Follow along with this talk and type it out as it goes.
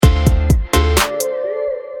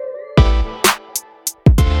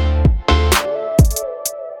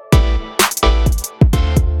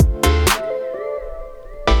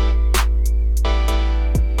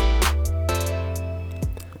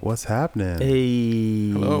What's happening? Hey.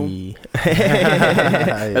 Hello.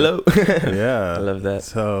 Hello. Yeah. I love that.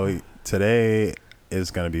 So today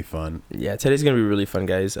is going to be fun. Yeah, today's going to be really fun,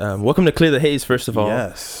 guys. Welcome to Clear the Haze, first of all.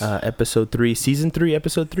 Yes. Episode 3, Season 3,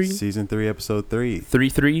 Episode 3? Season 3, Episode 3.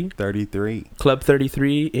 3-3. 33. Club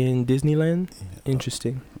 33 in Disneyland.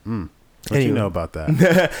 Interesting. What do you know about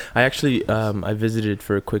that? I actually, I visited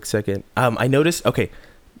for a quick second. I noticed,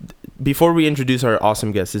 before we introduce our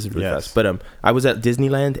awesome guest, this is really fast, but I was at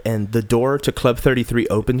Disneyland and the door to Club 33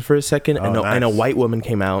 opened for a second, and a white woman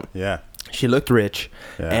came out. Yeah. She looked rich,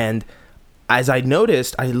 Yeah. and as I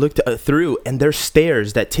noticed, I looked through, and there's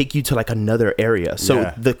stairs that take you to like another area.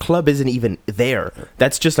 So the club isn't even there.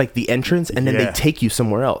 That's just like the entrance, and then they take you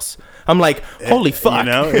somewhere else. I'm like, holy fuck.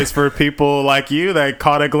 You know, it's for people like you that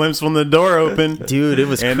caught a glimpse when the door opened. Dude, it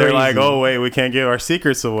was and crazy. they're like, oh, wait, we can't give our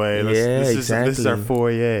secrets away. This is our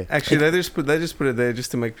foyer. Actually, they just put it there just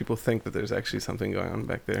to make people think that there's actually something going on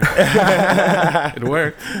back there. It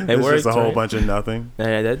worked. It's just a whole bunch of nothing.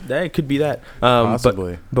 Yeah, that could be that.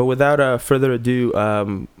 Possibly. But without further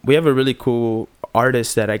ado, we have a really cool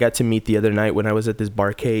artist that I got to meet the other night when I was at this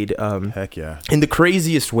barcade. Heck yeah. In the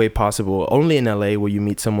craziest way possible. Only in LA will you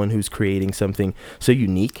meet someone who's creating something so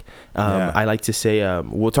unique. I like to say,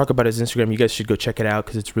 we'll talk about his Instagram. You guys should go check it out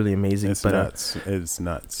because it's really amazing. It's nuts. It's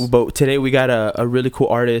nuts. But today we got a really cool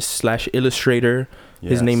artist / illustrator.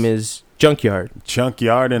 Yes. His name is Junkyard.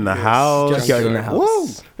 Junkyard in the house. Junkyard in the house.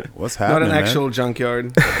 Whoa. What's happening, Not an man? actual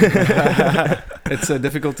junkyard. It's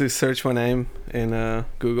difficult to search my name in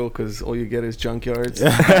Google because all you get is junkyards.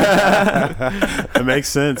 It makes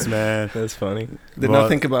sense, man. That's funny. Did not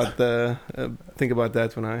think about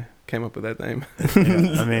that when I came up with that name.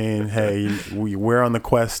 Yeah, I mean, hey, we're on the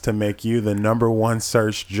quest to make you the #1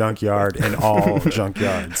 search junkyard in all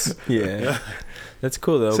junkyards. Yeah. That's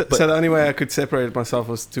cool, though. So the only way I could separate myself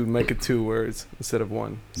was to make it 2 words instead of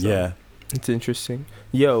 1. So. Yeah. It's interesting.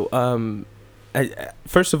 Yo,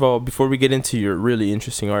 first of all, before we get into your really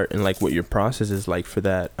interesting art and like what your process is like for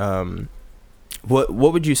that, what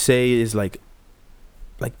would you say is like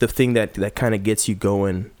the thing that kind of gets you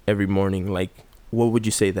going every morning? Like, what would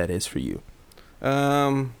you say that is for you?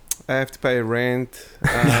 I have to pay rent.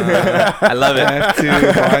 I love it. I have to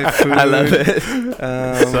buy food. I love it.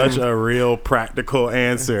 Such a real practical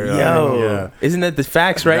answer. Yo, isn't that the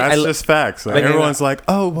facts, right? That's just facts. Like, like, everyone's like,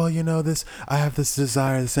 oh, well, you know, I have this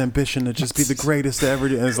desire, this ambition to just be the greatest to ever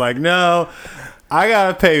do. And it's like, no, I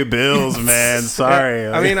gotta pay bills, man. Sorry.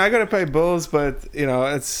 I mean, I gotta pay bills, but you know,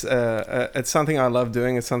 it's something I love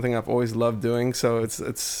doing. It's something I've always loved doing. So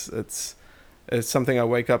it's something I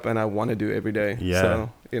wake up and I want to do every day. Yeah.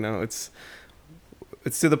 So, you know, it's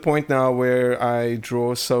to the point now where I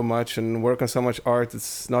draw so much and work on so much art.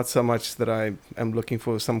 It's not so much that I am looking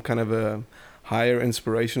for some kind of a higher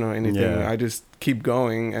inspiration or anything. Yeah. I just keep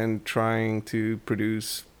going and trying to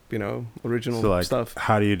produce, you know, original stuff.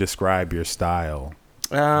 How do you describe your style?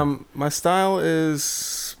 My style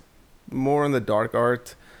is more on the dark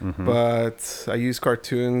art, but I use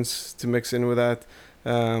cartoons to mix in with that.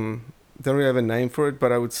 Don't really have a name for it,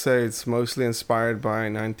 but I would say it's mostly inspired by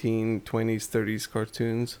 1920s, 30s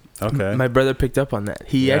cartoons. Okay. My brother picked up on that.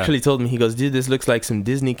 He actually told me, he goes, dude, this looks like some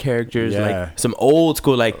Disney characters, like some old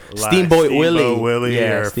school, like Steamboat Willie.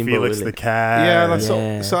 Yeah, or Steamboat Felix Willie. the Cat.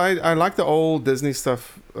 Yeah, so I like the old Disney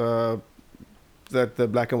stuff, that the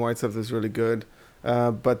black and white stuff is really good.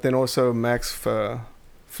 But then also Max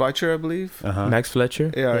Fletcher, I believe. Max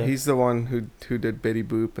Fletcher? Yeah, he's the one who did Betty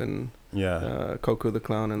Boop and Coco the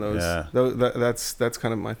Clown and those. That's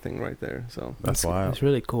kind of my thing right there. So that's wild. It's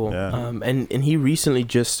really cool. Yeah. And he recently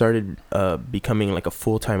just started becoming like a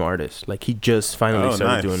full-time artist. Like he just finally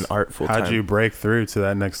started doing art full-time. How'd you break through to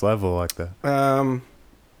that next level like that?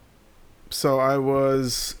 So I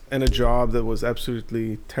was in a job that was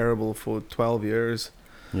absolutely terrible for 12 years.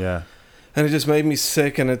 Yeah. And it just made me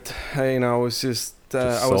sick, and I was just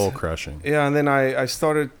soul crushing. Yeah, and then I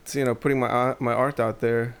started, putting my art out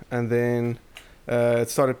there, and then it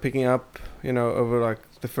started picking up, over like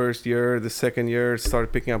the first year, the second year, it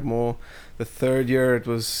started picking up more. The third year, it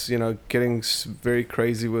was, getting very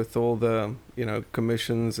crazy with all the,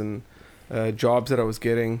 commissions and jobs that I was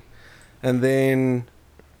getting. And then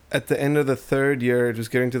at the end of the third year, it was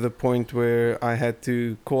getting to the point where I had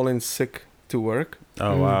to call in sick to work.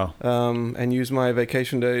 Oh, wow. And use my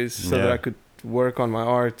vacation days so that I could work on my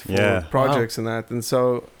art for projects and that. And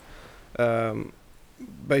so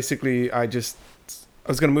basically I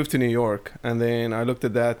was going to move to New York, and then I looked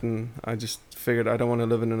at that and I just figured I don't want to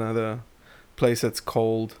live in another place that's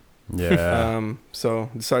cold. Yeah. So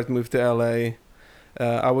decided to move to LA.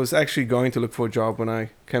 I was actually going to look for a job when I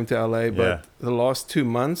came to LA, but the last 2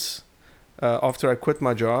 months after I quit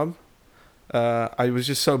my job, I was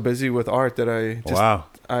just so busy with art that I just Wow.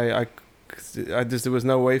 I just there was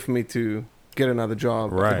no way for me to get another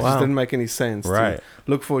job. Right. It just Wow. didn't make any sense. Right. To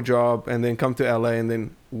look for a job and then come to LA and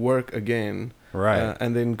then work again. Right.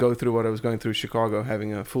 And then go through what I was going through Chicago,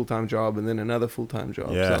 having a full-time job and then another full-time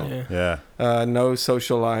job. Yeah. So, Yeah. no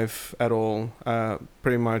social life at all.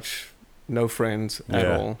 Pretty much no friends at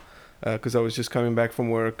Yeah. all. Because I was just coming back from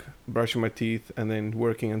work, brushing my teeth, and then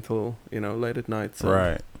working until late at night. So.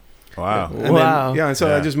 Right. Wow. And then- Wow. yeah, and so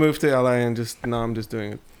Yeah. I just moved to LA and now I'm just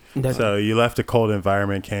doing it. That- So you left a cold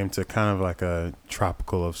environment, came to kind of like a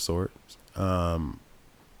tropical of sorts.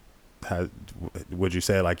 Would you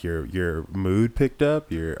say like your mood picked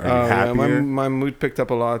up? Are you happier? my mood picked up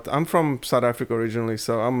a lot. I'm from South Africa originally,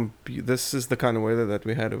 so this is the kind of weather that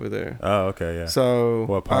we had over there. Oh, okay, yeah. So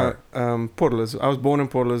What part? Port Elizabeth. I was born in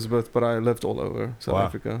Port Elizabeth, but I lived all over South Wow.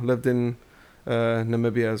 Africa. Lived in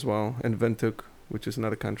Namibia as well, in Windhoek, which is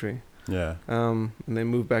another country. Yeah. And then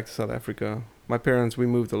moved back to South Africa. My parents, we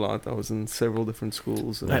moved a lot. I was in several different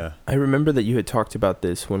schools. And Yeah. I remember that you had talked about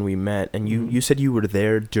this when we met, and Mhm. you said you were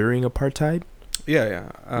there during apartheid. Yeah.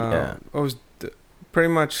 Yeah. I was pretty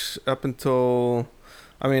much up until,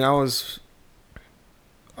 we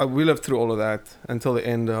lived through all of that until the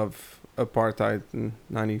end of apartheid in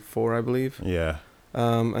 '94, I believe. Yeah.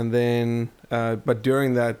 And then, but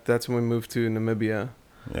during that's when we moved to Namibia,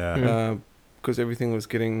 Yeah. Mm. because everything was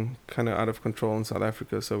getting kind of out of control in South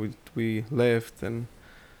Africa. So we left and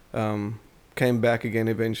came back again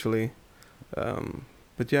eventually.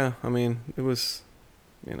 But yeah, it was,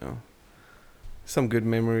 some good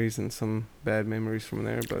memories and some bad memories from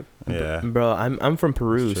there. But Yeah. Bro, I'm from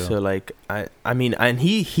Peru, Chill. so like and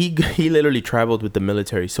he literally traveled with the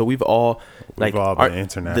military, so we've all We've like all our- been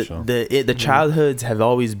international. the childhoods have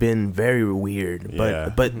always been very weird, but Yeah.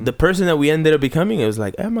 Mhm. the person that we ended up becoming, it was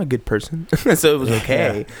like I'm a good person, so it was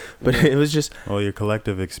okay, but it was just Well, your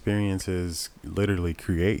collective experiences literally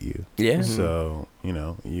create you. yeah. Mhm. So,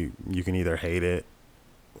 you can either hate it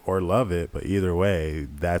or love it, but either way,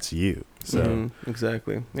 that's you. So,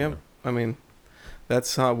 exactly. Yeah.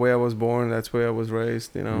 That's where I was born. That's where I was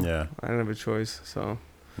raised. yeah. I didn't have a choice. So,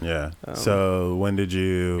 Yeah. So, when did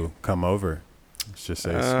you come over? Let's just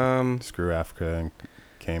say screw Africa and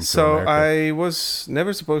came to so America. I was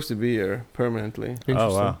never supposed to be here permanently.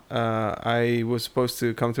 Oh, wow. I was supposed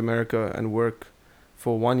to come to America and work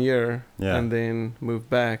for 1 year Yeah. and then move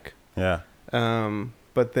back. Yeah.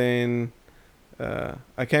 But then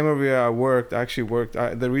I came over here. I actually worked.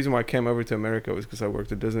 The reason why I came over to America was because I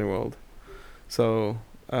worked at Disney World. So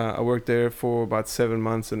I worked there for about 7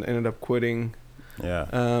 months and ended up quitting. Yeah.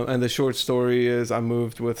 And the short story is I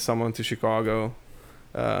moved with someone to Chicago,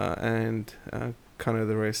 and kind of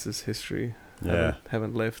the rest is history. Yeah.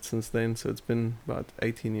 Haven't left since then. So it's been about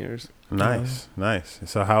 18 years. Nice. Nice.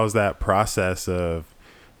 So, how was that process of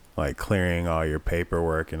like clearing all your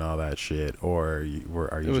paperwork and all that shit? Or are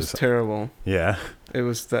It you was just. terrible. Yeah. It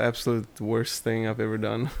was the absolute worst thing I've ever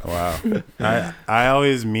done. Wow. I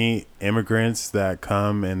always meet immigrants that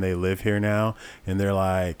come and they live here now, and they're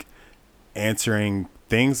like answering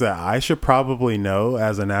things that I should probably know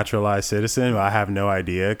as a naturalized citizen, but I have no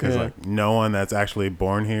idea because Yeah. like no one that's actually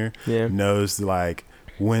born here Yeah. knows like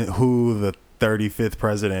who the 35th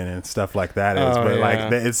president and stuff like that is. Oh, But like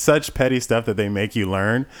yeah. it's such petty stuff that they make you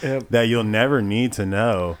learn Yep. that you'll never need to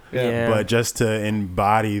know. Yeah. But just to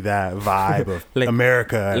embody that vibe of Like-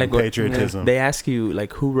 America and like what- patriotism. They ask you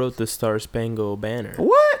like who wrote the Star Spangled Banner.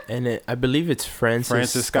 What? And I believe it's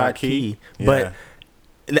Francis Scott Key. Yeah. But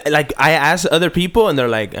like I ask other people and they're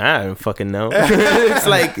like, I don't fucking know. It's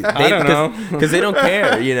like I don't know. because they don't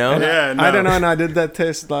care, Yeah, no. I don't know, and I did that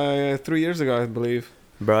test like 3 years ago, I believe.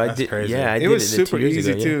 bro. I That's did. crazy. Yeah, I It did was it super 2 years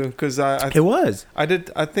easy ago, yeah. too, because It was. I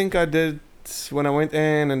think I did when I went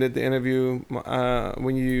in and did the interview.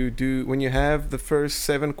 When you have the first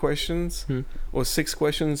 7 questions or 6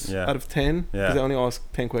 questions Yeah. out of 10, because Yeah. they only ask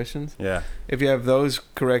 10 questions. Yeah. If you have those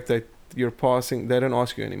correct, that you're passing. They don't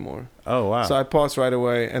ask you anymore. Oh wow. So I passed right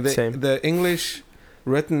away, and Same. the English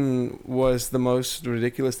written was the most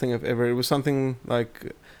ridiculous thing I've ever. It was something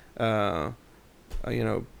like, Barack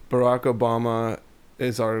Obama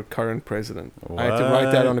is our current president. I had to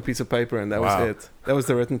write that on a piece of paper, and that Wow. was it. That was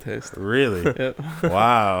the written test. Really? Yeah.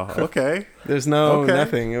 Wow. Okay. There's no Okay.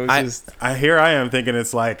 nothing. It was just I am thinking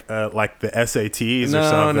it's like the SATs or no,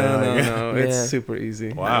 something. no, like- no. Yeah. It's super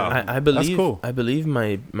easy. Wow. I believe. That's cool. I believe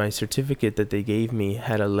my certificate that they gave me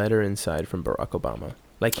had a letter inside from Barack Obama.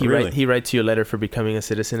 Like Really? he writes you a letter for becoming a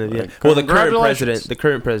citizen of the. Like, Well, the current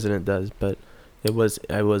congratulations. president does, but I was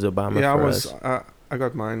Obama. Yeah, for I was. us. I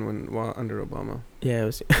got mine while under Obama. Yeah, it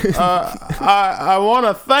was. I want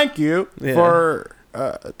to thank you Yeah. for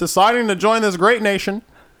deciding to join this great nation,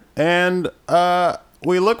 and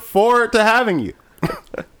we look forward to having you.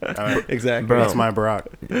 Exactly. Bro. That's my Barack.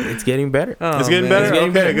 It's getting better. Oh, It's getting man. better. It's getting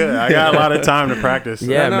Okay, better. good. I got a lot of time to practice.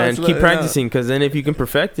 Yeah, no, man. it's Keep like- practicing, because then if you can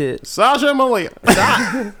perfect it, Sasha Malia.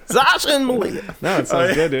 Sasha and Malia, No, it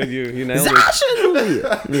sounds good, dude. You nailed it. Sasha and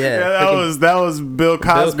Malia. Yeah, Yeah, that was Bill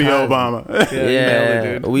Cosby, Cosby. Obama. Yeah, you nailed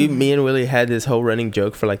it, dude. me and Willie had this whole running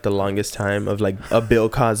joke for like the longest time of like a Bill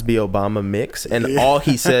Cosby Obama mix, and all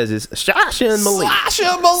he says is Sasha and Malia,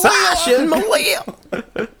 Sasha and Malia.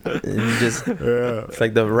 And just Yeah. it's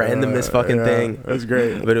like the randomest fucking Yeah, thing. That's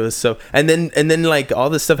great. But it was so, and then like all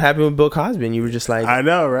this stuff happened with Bill Cosby, and you were just like, I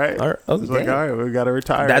know, right? All right, okay. It's like, all right, we got to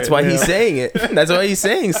retire. that's it. why Yeah. he's saying it. That's why he's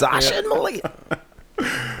saying Sasha and Malia.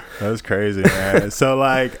 That's crazy, man. So,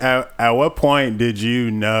 like, at what point did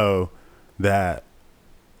you know that?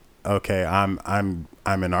 Okay, I'm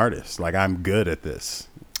an artist. Like, I'm good at this.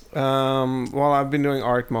 Well, I've been doing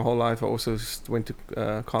art my whole life. I also went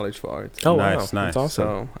to college for art. Oh Nice, wow, nice. that's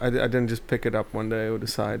awesome. So I didn't just pick it up one day or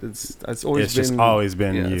decide. It's always It's been. just always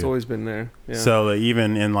been yeah, you. it's always been there. Yeah. So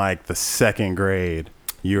even in like the second grade,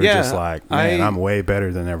 you were Yeah, just like, man, I- I'm way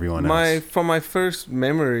better than everyone else. From my first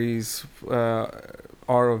memories are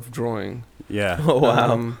of drawing. Yeah. Oh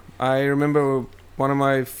wow. I remember one of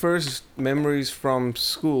my first memories from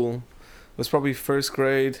school was probably first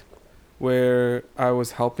grade, where I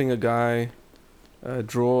was helping a guy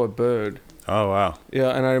draw a bird. Oh wow. Yeah,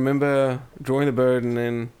 and I remember drawing the bird, and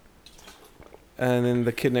then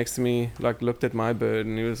the kid next to me like looked at my bird,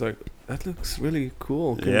 and he was like, "That looks really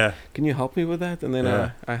cool. Yeah. Can you help me with that?" And then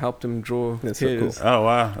Yeah. I helped him draw That's so his. cool. Oh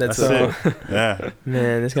wow. That's That's, so- sick. Yeah.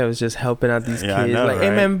 Man, this guy was just helping out these Yeah, I kids. know, Like, hey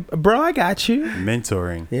right? man, bro, I got you.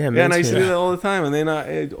 Mentoring. Yeah, Yeah, and I used to do mentor. that all the time. And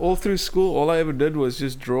then all through school, all I ever did was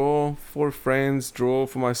just draw for friends, draw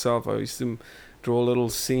for myself. I used to draw little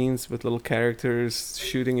scenes with little characters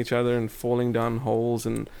shooting each other and falling down holes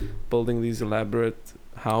and building these elaborate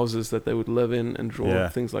houses that they would live in, and draw Yeah.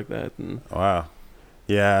 things like that. And Wow.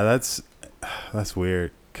 Yeah, that's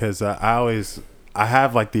weird because I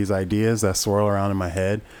have like these ideas that swirl around in my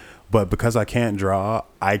head, but because I can't draw,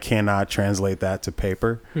 I cannot translate that to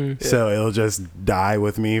paper. Hmm. So it'll just die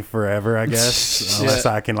with me forever, I guess, unless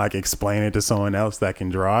Yeah. I can like explain it to someone else that can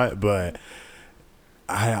draw it. But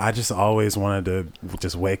I just always wanted to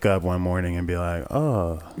just wake up one morning and be like,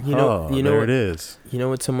 You know there what- it is. You know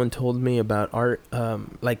what someone told me about art?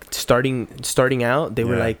 Like starting out, they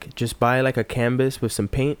were Yeah. like, just buy like a canvas with some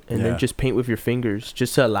paint, and Yeah. then just paint with your fingers,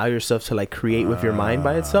 just to allow yourself to like create with your mind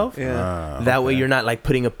by itself. Yeah. That way, Okay. you're not like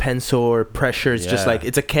putting a pencil or pressure. It's just Yeah. like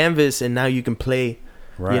it's a canvas, and now you can play.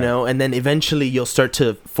 Right. You know, and then eventually you'll start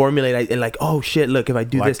to formulate and like, oh shit, look, if I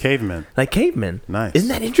do like this, cavemen. like cavemen. Nice. Isn't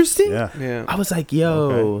that interesting? Yeah. yeah. I was like,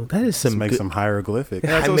 yo, that is Let's some make good. some hieroglyphics.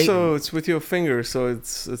 Yeah, it's I make- also it's with your fingers, so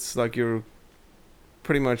it's like you're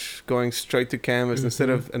pretty much going straight to canvas instead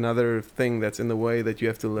Mhm. of another thing that's in the way that you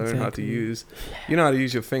have to learn how to Exactly. use. You know how to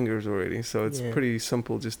use your fingers already, so it's Yeah. pretty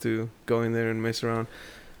simple just to go in there and mess around.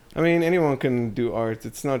 I mean, anyone can do art.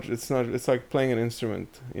 It's like playing an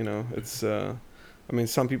instrument, you know. It's I mean,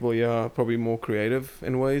 some people are probably more creative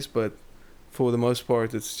in ways, but for the most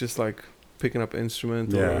part it's just like picking up an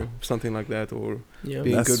instrument Yeah. or something like that, or Yeah.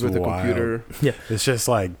 being That's good with a wild. computer. It's just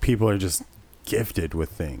like people are just gifted with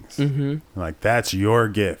things. Mm-hmm. Like that's your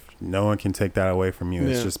gift. No one can take that away from you.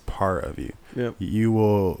 It's Yeah. just part of you. Yeah. You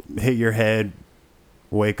will hit your head,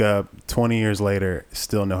 wake up 20 years later,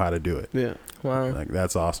 still know how to do it. Yeah. Wow. Like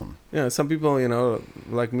that's awesome. Yeah, some people, you know,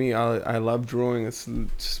 like me, I love drawing. It's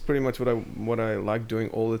just pretty much what I like doing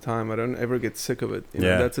all the time. I don't ever get sick of it. You know,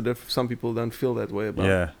 Yeah. that's some people don't feel that way about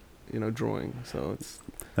Yeah. you know, drawing. So it's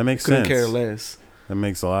That makes couldn't sense. care less. That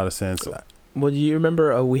makes a lot of sense. Well, do you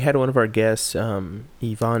remember we had one of our guests,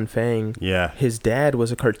 Yvonne Fang. Yeah. His dad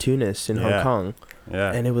was a cartoonist in Hong Yeah. Kong,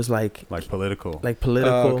 Yeah. and it was like political.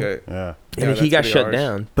 political. Oh, okay. Yeah. And Yeah, he got that's shut pretty harsh.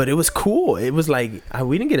 down, but it was cool. It was like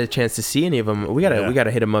we didn't get a chance to see any of them. We Yeah.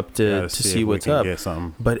 gotta hit him up to Gotta see if we what's can up. Get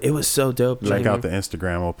something. But it was so dope. Check Like, out the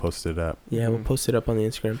Instagram. We'll post it up. yeah, we'll post it up on the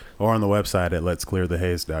Instagram. Or on the website at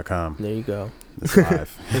letsclearthehaze.com. There you go. It's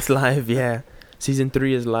live. It's live. Yeah, season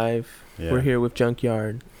 3 is live. Yeah. We're here with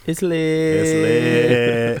Junkyard. It's lit.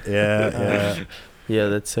 It's lit. Yeah, yeah. Yeah,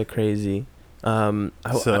 that's so crazy.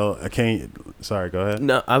 So I can't. Sorry, go ahead.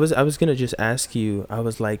 No, I was gonna just ask you. I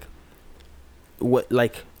was like, what?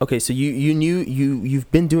 Like, okay, so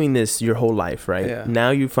you've been doing this your whole life, right? Yeah. Now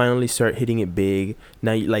you finally start hitting it big.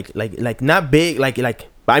 Now you like not big, like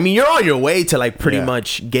But I mean, you're on your way to like pretty Yeah.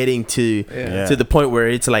 much getting to Yeah. to the point where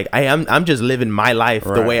it's like I'm just living my life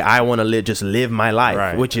the Right. way I want to live, just live my life,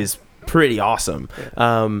 Right. which is pretty awesome.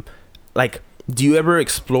 Like, do you ever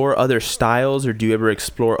explore other styles, or do you ever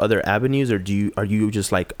explore other avenues, or are you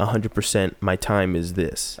just like 100% my time is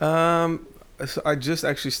this? So I just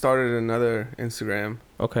actually started another Instagram.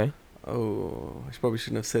 Okay. Oh, I probably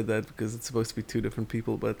shouldn't have said that because it's supposed to be two different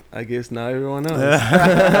people, but I guess now everyone knows.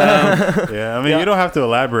 Yeah, I mean, Yeah. you don't have to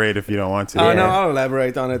elaborate if you don't want to. Oh Yeah. no, I'll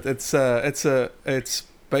elaborate on it. It's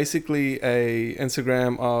basically a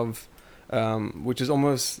Instagram of, which is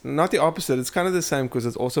almost not the opposite. It's kind of the same because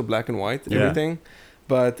it's also black and white, Yeah. everything.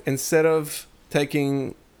 But instead of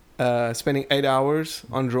spending 8 hours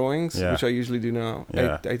on drawings, Yeah. which I usually do now,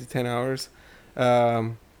 Yeah. 8 to 10 hours,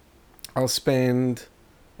 I'll spend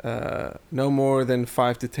no more than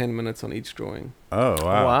 5 to 10 minutes on each drawing. Oh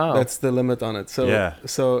wow. That's the limit on it. So Yeah.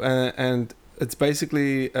 and it's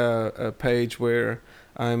basically a page where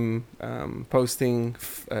I'm posting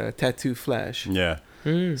tattoo flash. Yeah.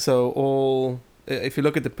 Mm. So if you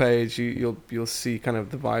look at the page, you'll see kind of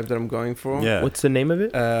the vibe that I'm going for. Yeah. What's the name of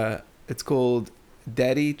it? It's called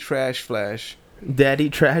Daddy Trash Flash. Daddy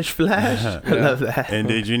Trash Flash. I Yeah. love that. And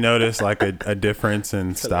did you notice like a difference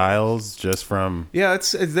in styles just from? Yeah,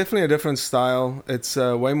 it's definitely a different style. It's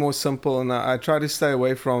way more simple, and I try to stay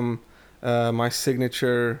away from my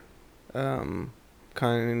signature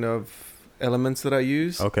kind of elements that I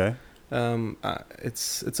use. Okay.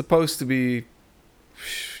 It's supposed to be,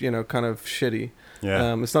 kind of shitty.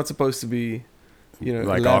 Yeah. It's not supposed to be, like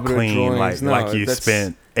all elaborate clean, drawings. No, like you that's-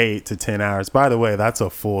 spent 8 to 10 hours. By the way, that's a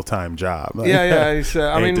full-time job. Like, Yeah. It's,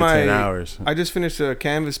 I 8 mean, to 10 hours. I just finished a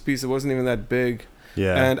canvas piece that wasn't even that big,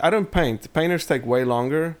 Yeah. and I don't paint. Painters take way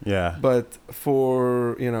longer, Yeah. but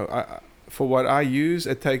for for what I use,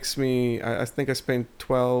 it takes me. I think I spent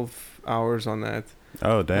 12 hours on that.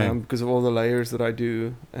 Oh dang. Because of all the layers that I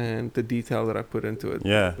do and the detail that I put into it.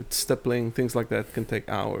 Yeah. It's stippling, things like that can take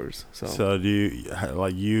hours. So do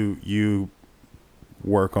you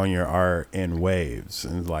work on your art in waves,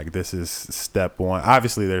 and like this is step one?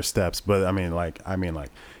 Obviously there's steps, but I mean like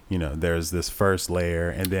there's this first layer,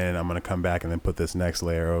 and then I'm gonna come back and then put this next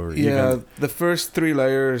layer over. Yeah, Even- the first 3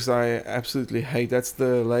 layers I absolutely hate. That's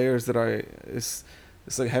the layers that it's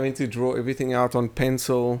like having to draw everything out on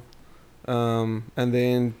pencil, and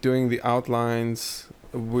then doing the outlines,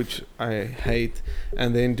 which I hate,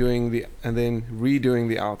 and then redoing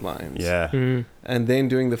the outlines. yeah. Mm. And then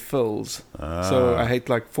doing the fills. So I hate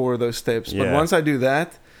like 4 of those steps. But Yeah. once I do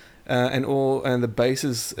that, and the base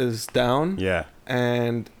is down, Yeah.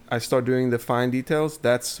 and I start doing the fine details,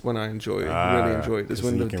 that's when I really enjoy it. Is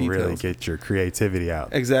when you the can details. really get your creativity out.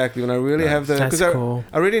 Exactly, when I really have the, That's because cool.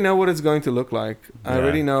 I already know what it's going to look like. I Yeah.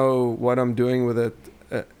 already know what I'm doing with it.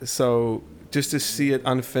 So just to see it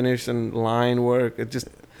unfinished and line work, I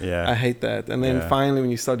Yeah. hate that. And then Yeah. finally, when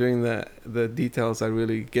you start doing the details, I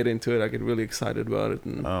really get into it. I get really excited about it,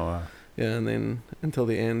 and Oh wow. yeah, and then until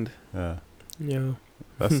the end. Yeah. Yeah.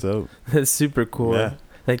 That's dope. That's super cool. Yeah.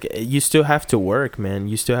 Like, you still have to work, man.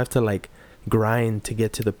 You still have to like grind to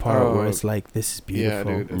get to the part where Oh, it's like, this is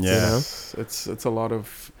beautiful. Yeah, dude. It's, Yeah. it's a lot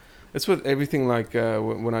of. It's with everything. Like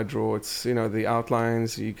when I draw, it's the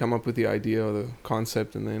outlines. You come up with the idea or the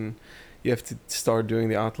concept, and then you have to start doing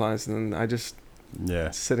the outlines. And then I just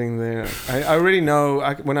Yeah. sitting there. I already know.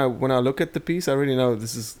 When I look at the piece, I already know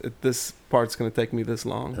this part's gonna take me this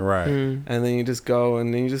long. Right. Mm. And then you just go,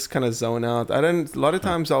 and then you just kind of zone out. A lot of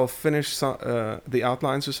times I'll finish the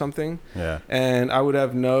outlines or something, Yeah. and I would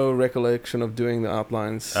have no recollection of doing the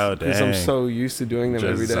outlines. Oh, Because I'm dang. so used to doing them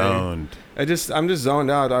Just every day. zoned. I'm just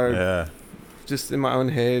zoned out. Yeah. Just in my own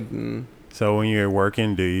head, and So when you're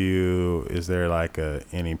working, is there like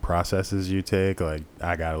any processes you take? Like,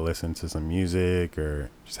 I gotta listen to some music, or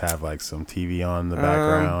just have like some TV on the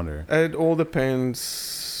background, or it all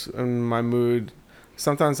depends on my mood.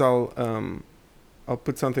 Sometimes I'll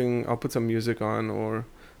put some music on, or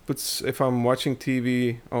if I'm watching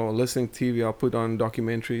TV or listening to TV, I'll put on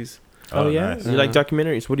documentaries. Oh, yeah? nice. You like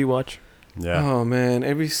documentaries? What do you watch? Yeah. Oh man,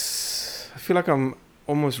 I feel like I'm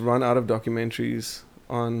almost run out of documentaries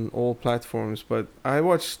on all platforms, but I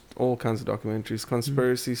watch all kinds of documentaries,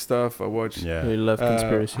 conspiracy stuff. I watch Yeah. You love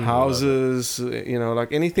conspiracy. houses,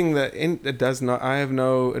 like anything that does not.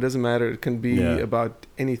 It doesn't matter. It can be Yeah. about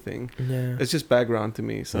anything. Yeah. It's just background to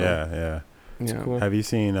me. So Yeah. yeah. cool. Have you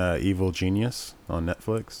seen Evil Genius on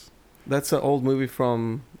Netflix? That's an old movie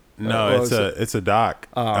from. No, well, it's a doc.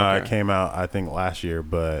 Oh, okay. It came out I think last year,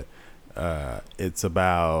 but it's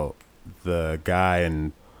about the guy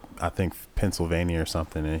in I think Pennsylvania or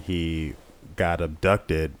something, and he got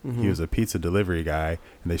abducted. He was a pizza delivery guy,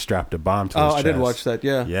 and they strapped a bomb to his chest. I did watch that.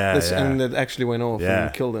 Yeah. Yeah, And it actually went off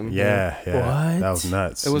and killed him. Yeah. What? That was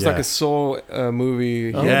nuts. It was like a Saw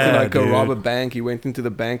movie. He had to like go rob a bank. He went into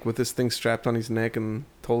the bank with this thing strapped on his neck and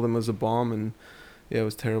told him it was a bomb, and yeah, it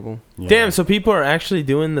was terrible. Yeah. Damn, so people are actually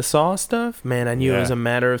doing the Saw stuff? Man, I knew it was a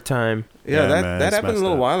matter of time. Yeah, man, that happened a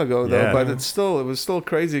little while ago though, Yeah. but it was still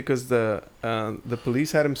crazy because the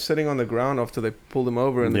police had him sitting on the ground after they pulled him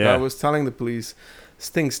over, and the guy was telling the police, "This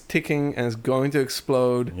thing's ticking and it's going to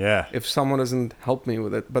explode. Yeah. If someone doesn't help me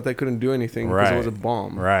with it," but they couldn't do anything because it was a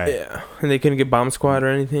bomb. Right. Yeah. And they couldn't get bomb squad or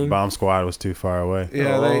anything? Bomb squad was too far away.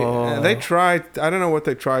 Yeah, they tried. I don't know what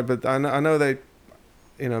they tried, but I know they,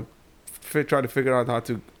 tried to figure out how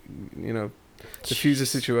to, defuse the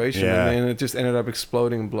situation, and then it just ended up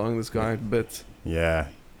exploding and blowing this guy. But yeah,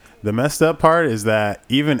 the messed up part is that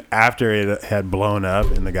even after it had blown up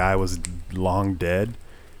and the guy was long dead,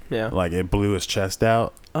 like it blew his chest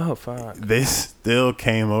out. Oh fuck! They still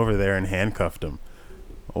came over there and handcuffed him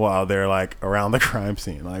while they're like around the crime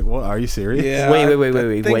scene. Like, what? Are you serious? yeah, Wait, I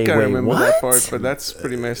remember what? that part, but that's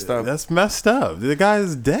pretty messed up. That's messed up. The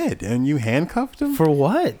guy's dead, and you handcuffed him For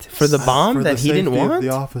what? For the bomb For that the he didn't safety of want? the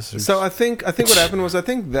officers. So I think what happened was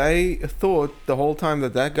they thought the whole time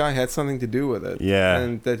that guy had something to do with it. Yeah.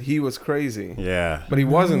 And that he was crazy. yeah, But he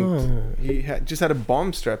wasn't. Oh. He just had a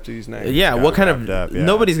bomb strapped to his neck. Yeah, got what kind of... wrapped up, yeah.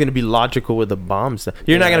 Nobody's going to be logical with a bomb stuff.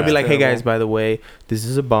 You're not going to be like, hey terrible. guys, by the way, this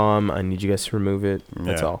is a bomb. I need you guys to remove it.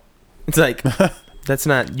 That's Yeah. all. It's like... That's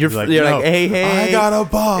not... You're like, "No, hey. I got a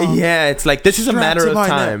bomb. Yeah, it's like, this is a Strapped matter to of my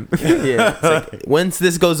time. Yeah, it's like, once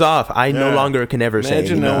this goes off, I no Yeah. longer can ever say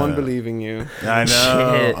Imagine anything. no one believing you. I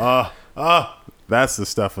know. Shit. That's the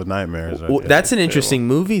stuff of nightmares. Right Well, there. that's an interesting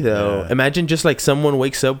movie, though. Yeah. Imagine just like someone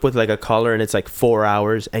wakes up with like a collar and it's like 4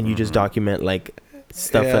 hours, and you just document like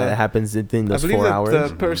stuff Yeah. that happens in I those believe 4 that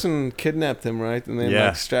hours. the person kidnapped him, right? And then Yeah.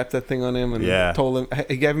 like strapped that thing on him and Yeah. told him.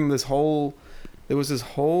 He gave him this whole. There was this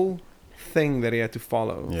whole thing that he had to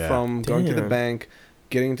follow Yeah. from going to the Damn. bank,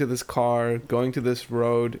 getting to this car, going to this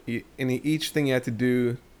road, and each thing he had to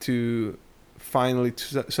do to finally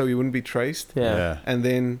so he wouldn't be traced. Yeah. And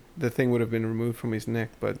then the thing would have been removed from his neck,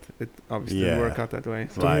 but it obviously didn't Yeah. work out that way.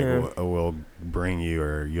 So Like, Damn. we'll bring you,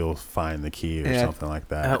 or you'll find the key, or Yeah. something like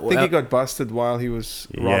that. I think he got busted while he was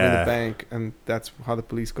robbing Yeah. the bank, and that's how the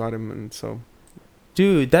police got him. And so,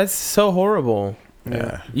 Dude, that's so horrible.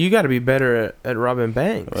 yeah. You got to be better at robbing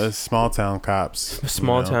banks. Well, it's small town cops.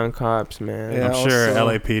 Small you know. town cops, man. Yeah. I'm sure also-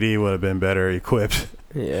 LAPD would have been better equipped.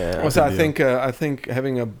 Yeah. Also, I deal. think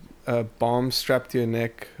having a bomb strapped to your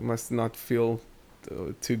neck must not feel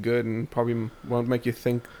too good, and probably won't make you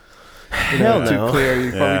think Hell too no. clear. You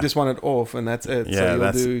Yeah. probably just want it off, and that's it. Yeah, so you'll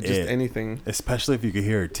that's do just it. anything. Especially if you could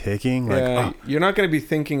hear it ticking. Like, Yeah, you're not going to be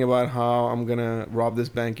thinking about how I'm going to rob this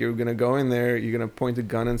bank. You're going to go in there, you're going to point a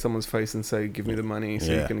gun in someone's face and say, give me the money,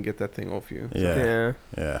 so you Yeah. can get that thing off you. yeah, Yeah.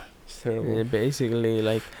 yeah. It's terrible. Yeah, basically,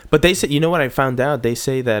 like, but they say, you know what I found out? They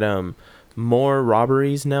say that more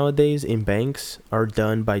robberies nowadays in banks are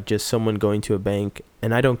done by just someone going to a bank,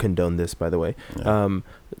 and I don't condone this, by the way. Yeah.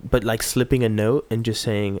 But like slipping a note and just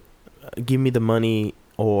saying, "Give me the money,"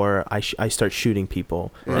 or I start shooting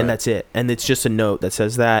people, Right. and that's it. And it's just a note that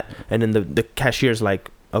says that, and then the cashier's like,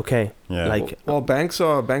 "Okay." Yeah. Like- well, banks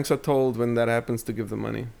are told when that happens to give the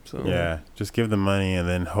money. So Yeah, just give the money, and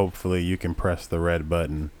then hopefully you can press the red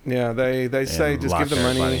button. yeah, they say and just lock give the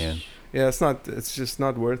everybody money. in. Yeah, it's just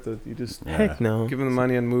not worth it. You just Yeah. Heck no. give them the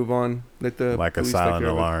money and move on. Let the Like a police take silent care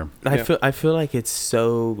of it. alarm. Yeah. I feel like it's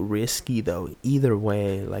so risky though. Either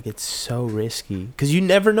way, like it's so risky because you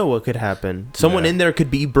never know what could happen. Someone Yeah. in there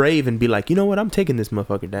could be brave and be like, you know what, I'm taking this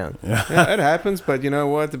motherfucker down. Yeah, it happens, but you know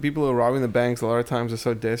what? The people who are robbing the banks a lot of times are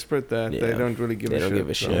so desperate that they Yeah. don't really give They a don't shit. give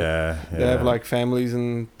a So shit. Yeah, They have like families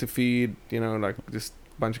and to feed, like just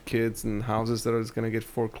a bunch of kids and houses that are just gonna get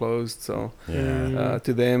foreclosed. So yeah.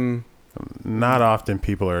 to them, Not often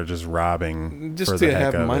people are just robbing just for to the heck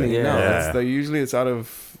have of money. It. No, Yeah. it's out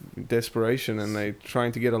of desperation, and they're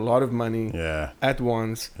trying to get a lot of money Yeah. at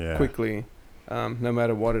once, Yeah. quickly, no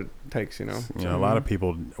matter what it takes. You know, a lot of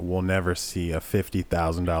people will never see a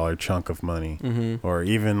 $50,000 chunk of money, Mm-hmm. or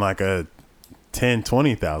even like a 10,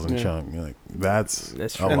 20,000 Yeah. chunk. Like that's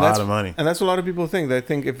That's a true. And lot that's- of money. And that's what a lot of people think. They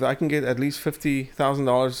think if I can get at least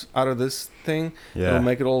 $50,000 out of this thing, Yeah. it'll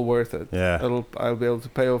make it all worth it. Yeah. I'll be able to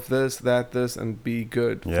pay off this, and be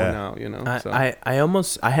good Yeah. for now. So.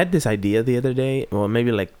 I had this idea the other day, well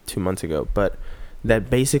maybe like 2 months ago, but that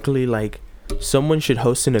basically like someone should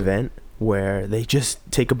host an event where they just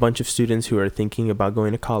take a bunch of students who are thinking about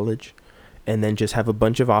going to college, and then just have a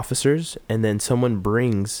bunch of officers, and then someone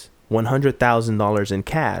brings $100,000 in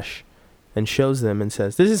cash, and shows them and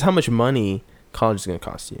says, this is how much money college is going to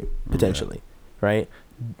cost you, potentially, right?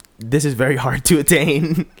 This is very hard to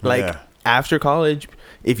attain. Like, Yeah. after college,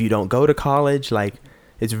 if you don't go to college, like,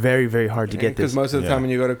 it's very, very hard to get this. Because most of the Yeah. time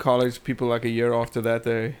when you go to college, people like a year after that,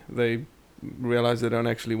 they realize they don't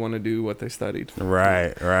actually want to do what they studied. Right.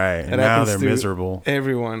 It And now happens they're to miserable.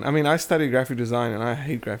 Everyone. I mean, I studied graphic design and I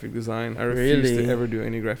hate graphic design. I refuse Really? to ever do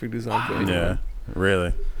any graphic design for anyone. Yeah.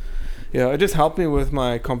 Really. Yeah, it just helped me with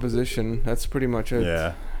my composition. That's pretty much it.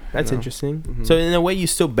 Yeah. That's know. interesting. Mhm. So in a way, you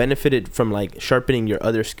still benefited from like sharpening your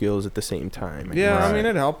other skills at the same time. Yeah, I Right. mean,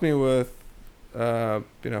 it helped me with,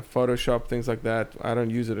 Photoshop, things like that. I don't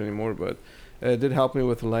use it anymore, but it did help me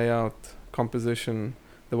with layout, composition,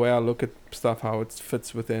 the way I look at stuff, how it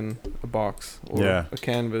fits within a box or Yeah. a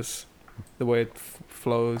canvas, the way it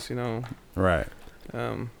flows, Right.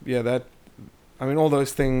 all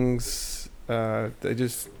those things, they're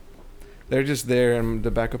just there in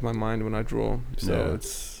the back of my mind when I draw. So Yeah.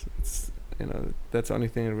 it's that's the only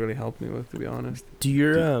thing it really helped me with, to be honest. Do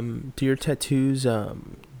your tattoos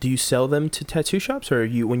do you sell them to tattoo shops, or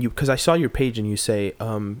because I saw your page and you say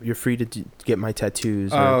you're free to get my tattoos?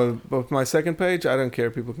 But my second page, I don't care.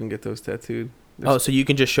 People can get those tattooed. So you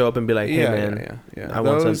can just show up and be like, hey man, yeah. I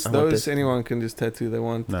want Those some- I want this. anyone can just tattoo they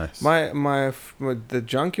want. Nice. The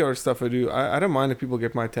junkyard stuff I do, I don't mind if people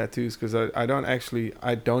get my tattoos because I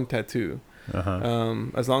don't tattoo. Uh-huh.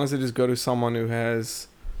 As long as they just go to someone who has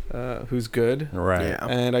who's good, Right. Yeah.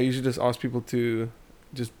 and I usually just ask people to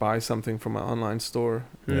just buy something from my online store.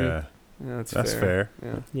 Yeah. That's fair.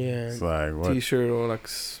 Yeah. Yeah. It's like what? T-shirt or like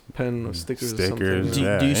pen or stickers. Or Stickers, something.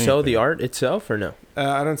 yeah. Do you sell the anything. art itself or no?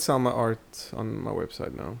 I don't sell my art on my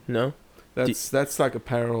website now. No. That's like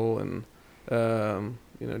apparel and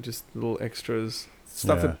just little extras,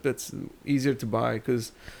 stuff Yeah. that's easier to buy,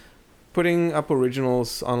 because putting up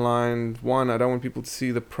originals online, one, I don't want people to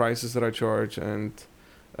see the prices that I charge, and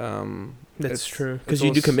That's it's- true. it's Because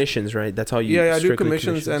you do also- commissions, right? That's how you. I do strictly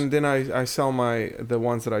commissions, and then I sell the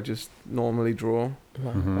ones that I just normally draw.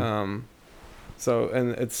 Wow. Mhm.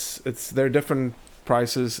 And it's they're different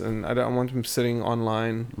prices, and I don't want them sitting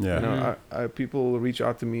online. Yeah. People reach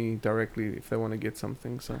out to me directly if they want to get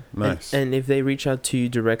something. So Nice. And if they reach out to you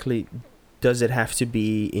directly, does it have to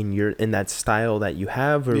be in that style that you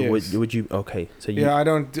have, or Yes. would you? Okay, so you. yeah,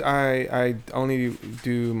 I only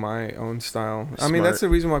do my own style. I mean, Smart. that's the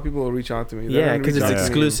reason why people will reach out to me. They Yeah, don't because reach it's out to me.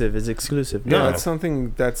 exclusive. It's exclusive. No, No, it's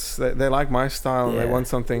something they like my style, and they Yeah. want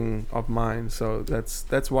something of mine. So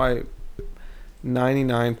that's why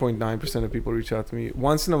 99.9% of people reach out to me.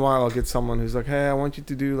 Once in a while, I'll get someone who's like, "Hey, I want you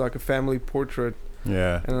to do like a family portrait,"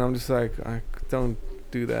 Yeah. and I'm just like, "I don't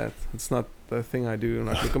do that. It's not the thing I do." And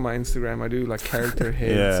like, look at my Instagram. I do like character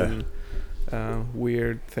heads Yeah. and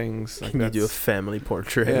weird things. Like can you do a that's- family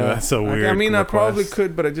portrait? Yeah. That's a Like, weird I mean, I probably request.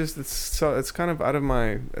 could, but it's kind of out of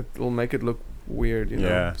my. It'll make it look weird,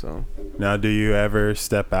 Yeah. So Now, do you ever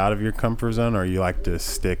step out of your comfort zone, or you like to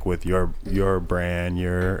stick with your brand,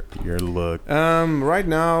 your look? right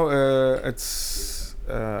now,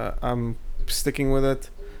 I'm sticking with it.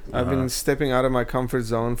 I've Uh-huh. been stepping out of my comfort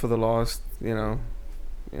zone for the last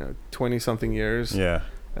 20 something years, Yeah.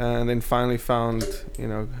 and then finally found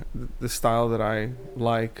the style that I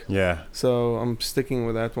like. Yeah. So I'm sticking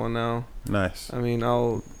with that one now. Nice. I mean,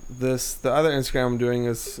 the other Instagram I'm doing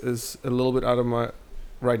is a little bit out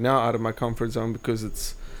of my comfort zone,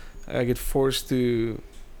 because I get forced to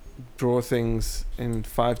draw things in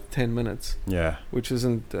 5 to 10 minutes, Yeah. which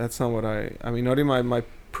that's not what I mean, not in my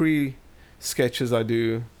pre sketches I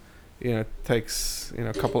do, takes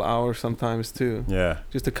a couple hours sometimes too, Yeah.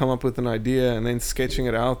 just to come up with an idea, and then sketching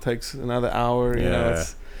it out takes another hour. Yeah.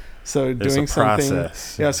 So There's doing a something.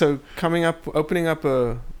 process. Yeah, so opening up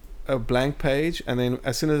a blank page, and then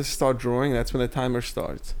as soon as I start drawing, that's when the timer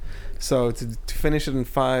starts. So to finish it in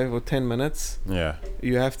 5 or 10 minutes, Yeah.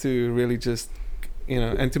 you have to really just,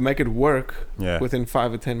 and to make it work Yeah. within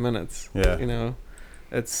 5 or 10 minutes, Yeah.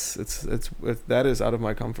 it's that is out of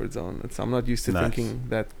my comfort zone. I'm not used to Nice. thinking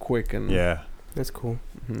that quick and. Yeah. That's cool.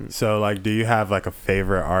 Mhm. So, like, do you have like a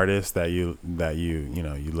favorite artist that you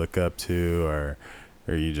you look up to, or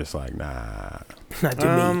you just like, nah, Not do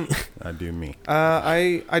me. I do me?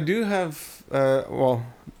 I do have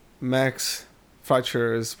Max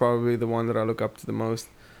Fletcher is probably the one that I look up to the most,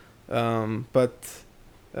 but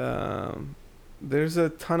there's a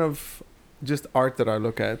ton of just art that I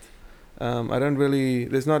look at. I don't really,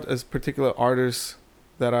 there's not a particular artist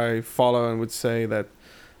that I follow and would say that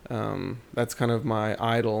that's kind of my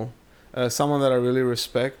idol. Someone that I really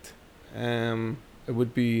respect, it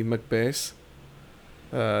would be Macbeth.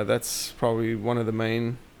 That's probably one of the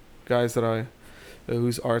main guys that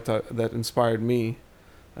whose art that inspired me.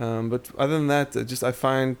 But other than that, I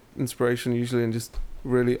find inspiration usually in just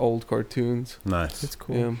really old cartoons. Nice. That's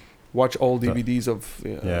cool. Yeah. Watch old So- DVDs of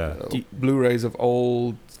Yeah. Blu-rays of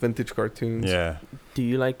old vintage cartoons. Yeah. Do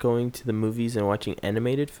you like going to the movies and watching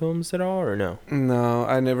animated films at all, or no? No,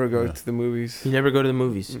 I never go Yeah. to the movies. You never go to the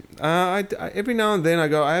movies, I every now and then I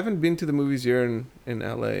go. I haven't been to the movies here in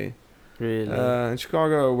LA. really? In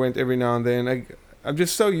Chicago, I went every now and then. I'm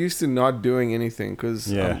just so used to not doing anything because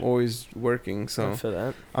Yeah. I'm always working. I So feel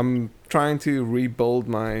that. I'm trying to rebuild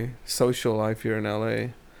my social life here in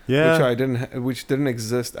LA, Yeah. which didn't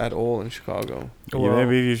exist at all in Chicago. Yeah,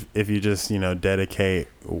 maybe if you just dedicate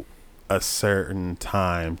a certain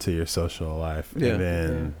time to your social life, Yeah. and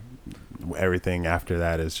then everything after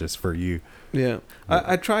that is just for you. Yeah,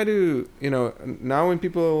 I try to now when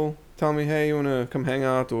people tell me, hey, you want to come hang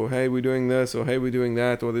out, or hey, we're doing this, or hey, we're doing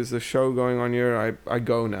that, or there's a show going on here, I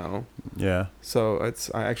go now. Yeah. So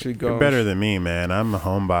I actually go. You're better than me, man. I'm a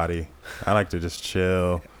homebody. I like to just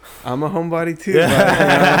chill. I'm a homebody too.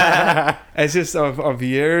 But, it's just of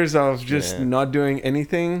years of just Yeah. not doing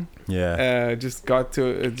anything. Yeah. Just got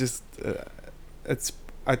to it's.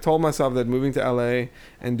 I told myself that moving to LA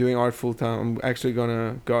and doing art full time, I'm actually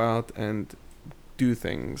gonna go out and do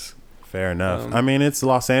things. Fair enough. Um, I mean, it's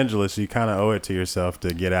Los Angeles. You kind of owe it to yourself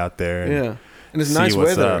to get out there and Yeah, and it's see nice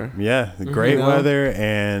what's weather. up. Yeah, great You know? weather,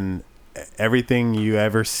 and everything you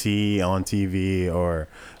ever see on TV or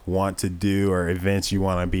want to do or events you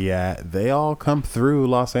want to be at, they all come through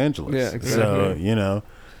Los Angeles. Yeah, exactly. So,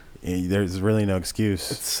 there's really no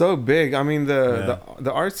excuse. It's so big. I mean,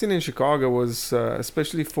 the art scene in Chicago was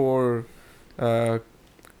especially for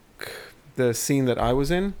the scene that I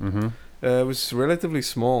was in. Mm-hmm. It was relatively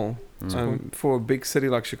small. Mm-hmm. For a big city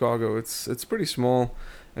like Chicago, it's pretty small.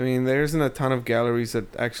 I mean, there isn't a ton of galleries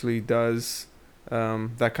that actually does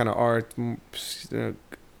that kind of art,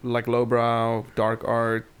 like lowbrow, dark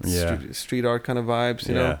art, Yeah. street art kind of vibes.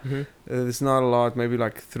 You know, Mhm. there's not a lot. Maybe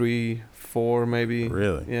like 3, 4, maybe.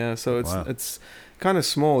 Really? Yeah, so Wow. it's kind of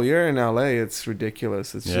small. Here in LA, it's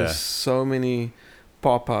ridiculous. It's Yeah. just so many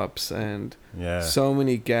pop-ups and Yeah. so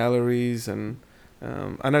many galleries, and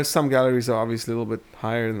I know some galleries are obviously a little bit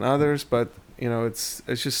higher than others, but it's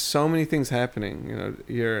just so many things happening.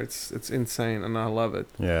 Here it's insane, and I love it.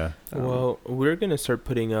 Yeah. Well, we're gonna start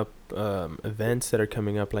putting up events that are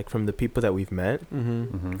coming up, like from the people that we've met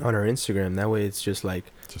Mm-hmm. on our Instagram. That way, it's just like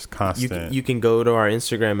Just constant. you can go to our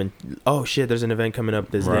Instagram and oh shit, there's an event coming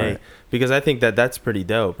up this Right. day, because I think that's pretty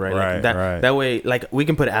dope, right? Right, Like that right. that way, like we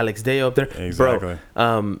can put Alex Day up there, Exactly.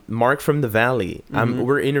 bro. Mark from the Valley. Mhm.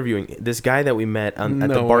 We're interviewing this guy that we met at the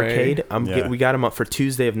No Barcade. Yeah. We got him up for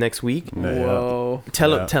Tuesday of next week. Yeah. Whoa.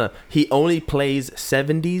 Tell Yeah. him. He only plays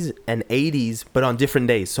 70s and 80s, but on different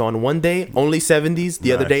days. So on one day, only 70s.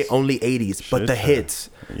 The other day, Nice. only 80s. But Shit the ton. hits,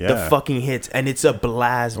 Yeah. the fucking hits, and it's a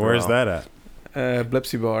blast. Bro. Where's that at?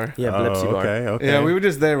 Blipsy Bar. Yeah, Blipsy Bar. Okay. Okay. Yeah, we were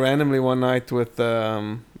just there randomly one night with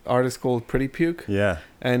artist called Pretty Puke, Yeah.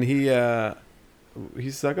 and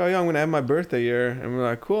he's like, oh yeah, I'm gonna have my birthday here, and we're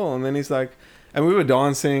like, cool. And then he's like, and we were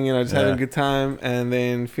dancing, just having a Yeah. good time, and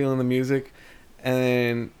then feeling the music,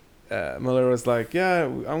 and then Miller was like, yeah,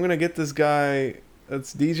 I'm gonna get this guy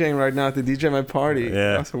that's DJing right now to DJ my party.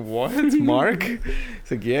 Yeah. I said, what, Mark? He's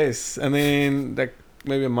like, yes. And then like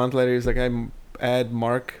maybe a month later, he's like, I add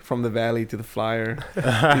Mark from the Valley to the flyer. He's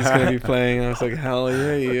gonna be playing. I was like, hell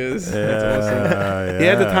yeah, he is. Yeah. That's awesome. Yeah. He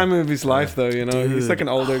had the time of his life, though. He's Dude. like an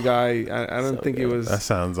older guy. I don't So think he good. was. That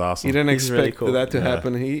sounds awesome. He didn't He's expect really cool. that to Yeah.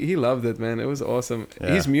 happen. He loved it, man. It was awesome. Yeah.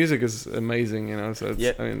 His music is amazing, So it's,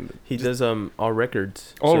 Yeah. I mean, He does all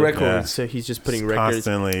records. all So- records. So he's just putting Just records.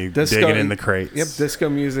 constantly Disco- digging in the crates. Yep, disco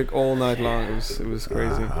music all night long. It was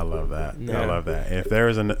crazy. I love that. Yeah. I love that. If there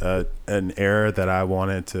was an era that I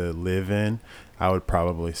wanted to live in, I would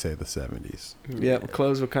probably say the 70s. Yeah,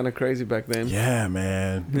 clothes were kind of crazy back then. Yeah,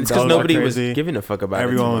 man. It's Clothes because were nobody was crazy. giving a fuck about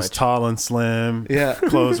Everyone it. was tall and slim. Yeah.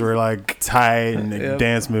 Clothes were like tight, and the Yep.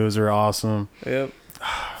 dance moves were awesome. Yep.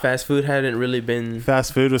 Fast food hadn't really been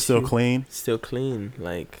Fast food was still clean. still clean.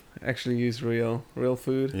 Like, Actually use real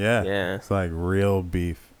food. Yeah. yeah. It's like real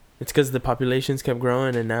beef. It's because the populations kept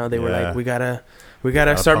growing, and now they were Yeah. like, we gotta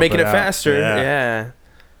Gotta start pump making it it out. faster. Yeah. Yeah.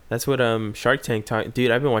 That's what Shark Tank talk.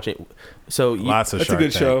 Dude, I've been watching. So Lots of That's a Shark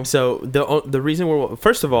good Tank. show. So the reason we're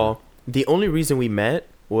first of all, the only reason we met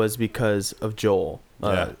was because of Joel.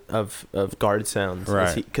 of Guard Sounds,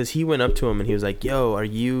 Right? Because he went up to him and he was like, "Yo, are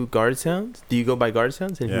you Guard Sounds? Do you go by Guard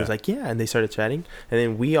Sounds?" And he was like, "Yeah." And they started chatting, and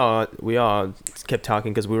then we all kept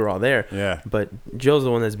talking because we were all there. Yeah. But Joe's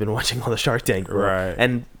the one that's been watching all the Shark Tank, bro. Right.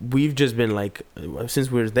 And we've just been like,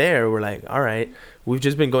 since we were there, we're like, all right. We've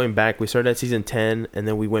just been going back. We started at season 10, and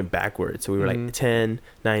then we went backwards. So we were like 10,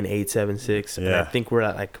 9, 8, 7, 6. And I think we're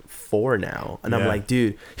at like 4 now. And I'm like,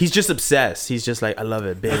 dude, he's just obsessed. He's just like, I love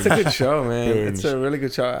it. Binge. It's a good show, man. Binge. It's a really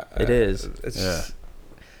good show. It is.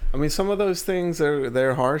 I mean, some of those things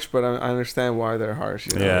they're harsh, but I understand why they're harsh.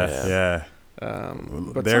 You know? Yeah.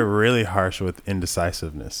 But they're really harsh with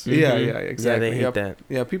indecisiveness. Yeah, exactly. Yeah, they hate that.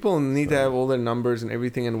 Yeah, people need to have all their numbers and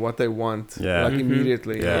everything and what they want, like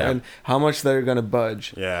immediately, and how much they're gonna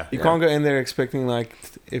budge. Yeah, you can't go in there expecting like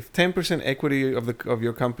if 10% equity of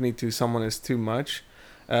your company to someone is too much.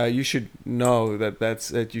 You should know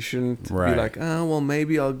that's it. You shouldn't be like, oh well,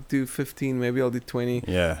 maybe I'll do 15, maybe I'll do 20.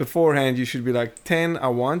 Yeah. Beforehand, you should be like 10. I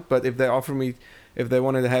want, but if they offer me. If they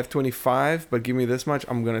wanted to have 25 but give me this much,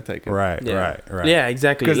 I'm gonna take it. Right. Yeah,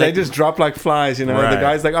 exactly. Because they just drop like flies, you know. The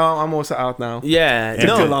guy's like, "Oh, I'm also out now." Yeah,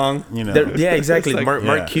 took too long. You know. Yeah, exactly. Like,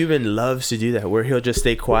 Mark Cuban loves to do that, where he'll just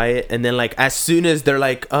stay quiet, and then like as soon as they're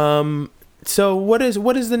like, so what is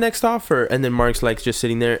the next offer? And then Mark's like just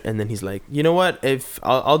sitting there, and then he's like, you know what? If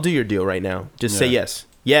I'll do your deal right now, just say yes.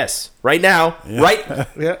 Yes, right now, right?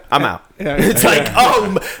 I'm out. It's like,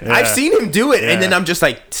 I've seen him do it, and then I'm just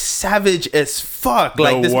like savage as fuck.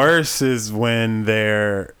 Like the worst is when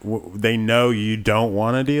they know you don't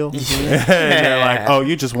want a deal, and they're like, "Oh,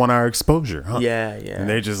 you just want our exposure, huh?" Yeah. And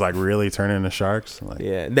they just like really turn into sharks. Like,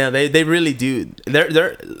 no, they really do.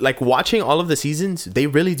 They're like watching all of the seasons. They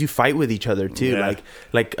really do fight with each other too.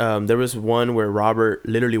 Like there was one where Robert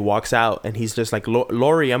literally walks out, and he's just like,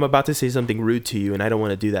 "Lori, I'm about to say something rude to you, and I don't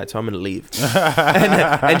want to do that, so I'm gonna leave."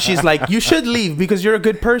 and she's like, "You should leave because you're a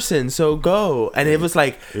good person, so go." And it was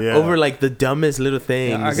like over like the dumbest little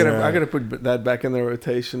things. I gotta put that back in the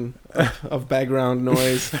rotation of background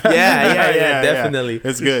noise. Yeah, definitely.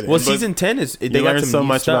 It's good. Well, season 10 is they you got learn some so new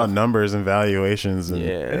much stuff. about numbers and valuations,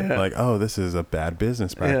 and like, oh, this is a bad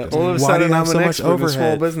business practice. All of a sudden, I'm an expert in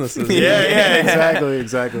small businesses.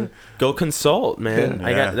 Exactly. Go consult, man.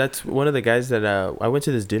 That's one of the guys that I went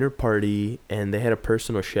to this dinner party, and they had a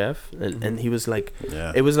personal chef, and he was like,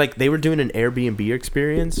 it was like they were doing an Airbnb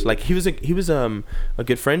experience. Like he was a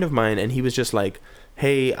good friend of mine, and he was just like,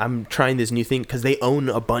 hey, I'm trying this new thing, because they own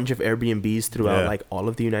a bunch of Airbnbs throughout like all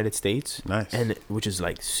of the United States. Nice. And which is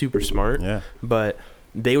like super smart. But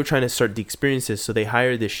they were trying to start the experiences, so they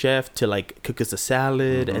hired this chef to like cook us a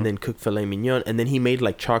salad and then cook filet mignon, and then he made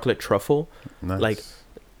like chocolate truffle. Like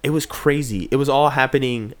it was crazy. It was all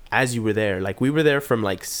happening as you were there. Like we were there from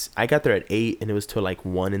like I got there at 8 and it was till like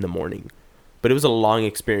 1 in the morning. But it was a long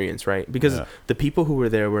experience, right? Because the people who were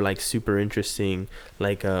there were like super interesting.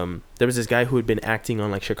 Like there was this guy who had been acting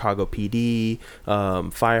on like Chicago PD,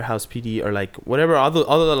 Firehouse PD, or like whatever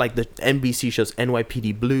other like the NBC shows,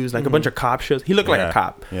 NYPD Blues, like a bunch of cop shows. He looked like a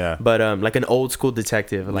cop, but like an old school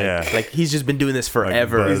detective. Like he's just been doing this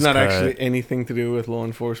forever. Like he's not actually anything to do with law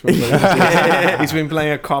enforcement. But he's been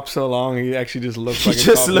playing a cop so long, he actually just looks like a cop.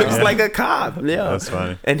 He just looks like a cop. Yeah, that's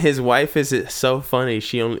funny. And his wife is so funny.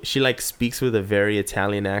 She like speaks with a very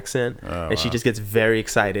Italian accent, and she just gets very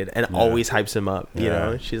excited and always hypes him up. You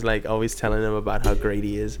know, she's like always telling him about how great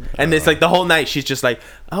he is, and it's like the whole night she's just like,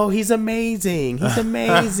 "Oh, he's amazing,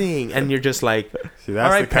 and you're just like, see,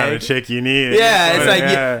 that's the kind of chick you need. Yeah, it's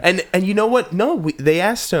like, and you know what? No, they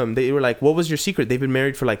asked him. They were like, "What was your secret?" They've been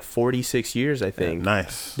married for like 46 years, I think.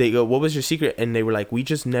 Nice. They go, "What was your secret?" And they were like, "We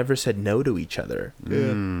just never said no to each other."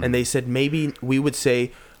 And they said maybe we would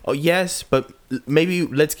say, "Oh yes," but maybe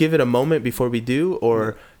let's give it a moment before we do,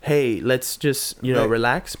 or hey, let's just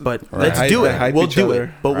relax, but let's do it. We'll do it,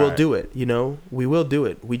 but we'll do it. We will do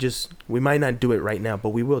it. We might not do it right now, but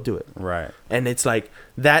we will do it. Right. And it's like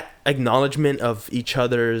that acknowledgement of each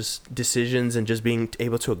other's decisions and just being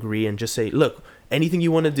able to agree and just say, look, anything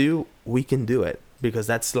you want to do, we can do it, because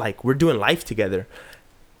that's like we're doing life together.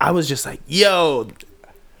 I was just like, yo,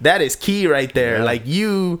 that is key right there. Yeah. Like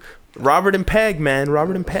Robert and Peg, man.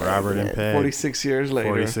 Robert and Peg. 46 years later.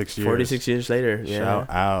 46 years later. Yeah. Shout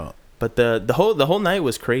out. But the whole night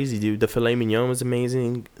was crazy, dude. The filet mignon was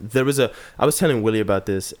amazing. I was telling Willie about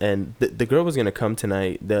this, and the girl was gonna come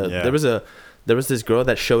tonight. There was this girl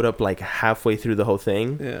that showed up like halfway through the whole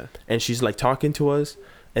thing. Yeah. And she's like talking to us,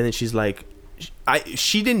 and then she's like,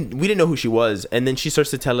 we didn't know who she was, and then she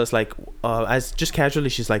starts to tell us like, as just casually,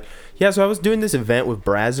 she's like, yeah, so I was doing this event with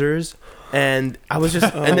Brazzers. And I was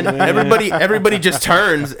just, and then everybody just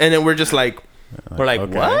turns, and then we're just like, We're like,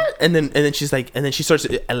 okay. what? And then she's like, and then she starts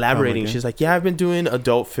elaborating. again? She's like, yeah, I've been doing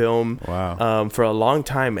adult film Wow. for a long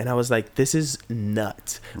time. And I was like, this is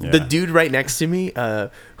nuts. Yeah. The dude right next to me,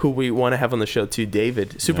 who we want to have on the show too,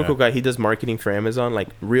 David, super Yeah. cool guy. He does marketing for Amazon, like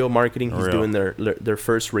real marketing. He's Real. doing their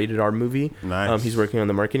first rated R movie. Nice. He's working on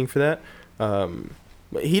the marketing for that.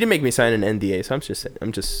 He didn't make me sign an NDA, so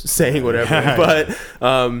I'm just saying whatever. Yeah.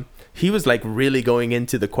 But he was like really going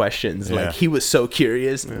into the questions. Yeah. Like he was so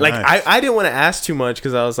curious. Yeah. Like Nice. I didn't want to ask too much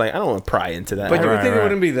because I was like, I don't want to pry into that. But you would Right, think it right.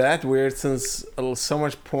 wouldn't be that weird since so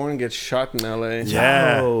much porn gets shot in LA.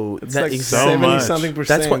 Yeah. Yo, It's that like is- so 70 much. something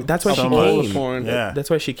percent. That's why of she all the came. porn. Yeah. That's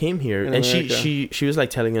why she came here, In and America. she was like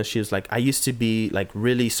telling us, she was like, I used to be like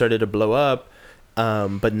really started to blow up,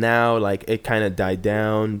 but now like it kind of died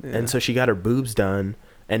down, Yeah. and so she got her boobs done,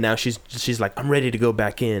 and now she's like, I'm ready to go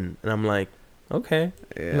back in, and I'm like, okay,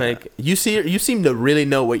 Yeah. like you seem to really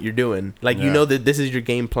know what you're doing, like you Yeah. know that this is your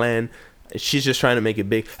game plan. She's just trying to make it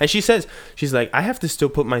big, and she says, she's like, I have to still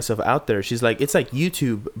put myself out there. She's like, it's like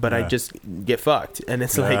YouTube, but I Yeah. just get fucked, and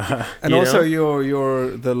it's like, And you also,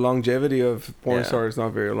 know? the longevity of porn Yeah. star is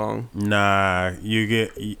not very long. Nah,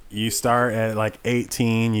 you start at like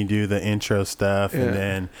 18, you do the intro stuff, Yeah. and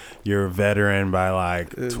then you're a veteran by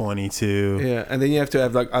like 22. Yeah, and then you have to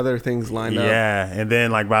have like other things lined up. Yeah, and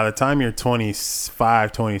then like by the time you're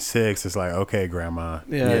 25, 26, it's like, okay, grandma,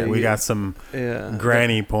 Yeah, we you- got some Yeah,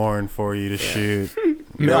 granny porn for you to shoot.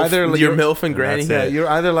 You're either like- your you're- MILF and granny. That's Yeah, it. you're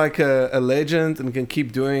either like a legend and can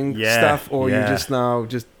keep doing Yeah, stuff, or yeah. you're just now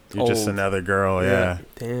just You're just old. another girl, Yeah. yeah.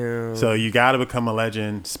 Damn. So you got to become a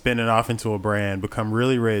legend, spin it off into a brand, become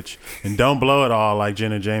really rich, and don't blow it all like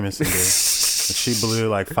Jenna Jameson did. She blew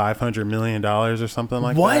like $500 million or something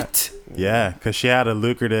like that. what? Yeah, because she had a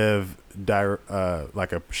lucrative,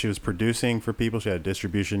 she was producing for people. She had a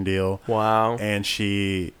distribution deal, Wow. and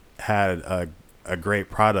she had a great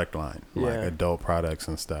product line, like Yeah. adult products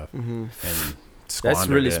and stuff. Mhm. And That's squandered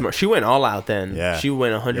really it. smart. She went all out then. Yeah. She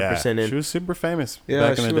went 100% Yeah, in. she was super famous Yeah, back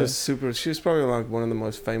in she the day. was super. She was probably like one of the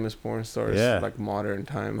most famous porn stars, Yeah. like modern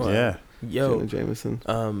times. Yeah. Yo, Jenna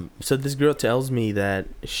Jameson. so this girl tells me that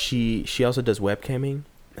she also does webcamming.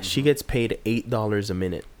 She gets paid $8 a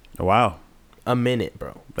minute. Wow, A minute,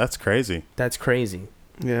 bro. that's crazy. That's crazy.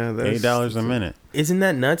 Yeah, $8 a minute. Isn't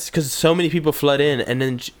that nuts? Because so many people flood in, and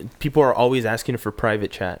then people are always asking for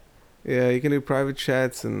private chat. Yeah, you can do private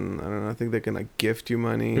chats, and I don't know. I think they can like gift you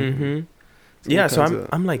money. Mm-hmm. Some Yeah, so kinds I'm of-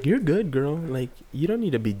 I'm like, you're good, girl. Like you don't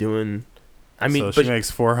need to be doing. I mean, so but she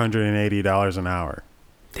makes $480 an hour.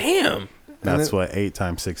 damn. That's then- what 8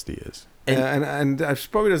 times 60 is. And- yeah, and it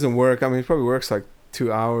probably doesn't work. I mean, it probably works like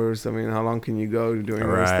 2 hours. I mean, how long can you go doing those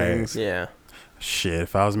Right. things? Yeah. Shit,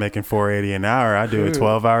 if I was making $480 an hour, I'd do it Dude.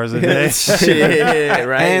 12 hours a Yeah, day. Shit,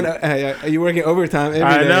 right? And are you working overtime every day?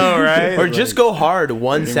 I know, right? or just go hard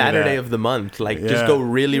one Give me Saturday that. of the month. Like just Yeah. go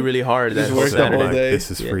really, really hard. Just that work whole the whole Saturday. day. This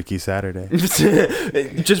is Yeah. Freaky Saturday.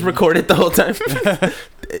 Just record it the whole time.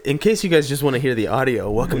 In case you guys just want to hear the audio,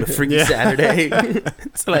 welcome to Freaky Yeah. Saturday.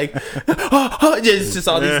 It's like, it's just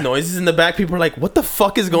all these Yeah. noises in the back. People are like, what the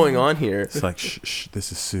fuck is going on here? It's like, shh,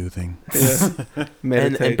 this is soothing. Yeah. And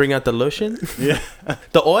Meditate. bring out the lotion. Yeah.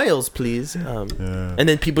 The oils, please. Yeah. And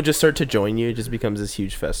then people just start to join you. It just becomes this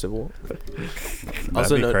huge festival. That'd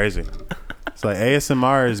also be no- crazy. It's like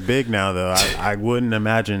ASMR is big now, though. I wouldn't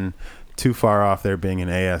imagine too far off there being an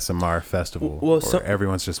ASMR festival Well, where so-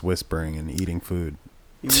 everyone's just whispering and eating food.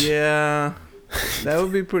 Yeah, that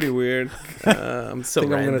would be pretty weird. I'm So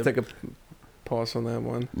think I'm random. gonna take a pause on that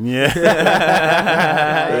one. Yeah.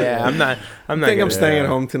 Yeah, I'm not. I think gonna- I'm staying Yeah. at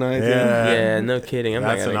home tonight. Yeah. Yeah, no kidding. I'm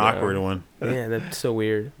That's not an gonna awkward go. one. Yeah, that's so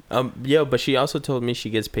weird. But she also told me she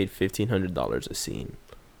gets paid $1,500 a scene.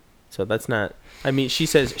 So that's not. I mean, she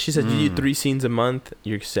says you do Mm. 3 scenes a month,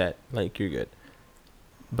 you're set. Like you're good.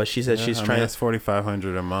 But she says she's I mean, trying. that's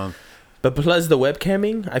 $4,500 a month. But plus the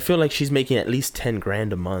webcamming, I feel like she's making at least 10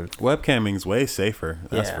 grand a month. Webcamming's way safer.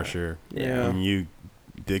 That's Yeah. for sure. Yeah. And you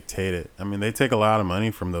dictate it. I mean, they take a lot of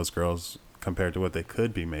money from those girls compared to what they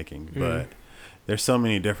could be making, but there's so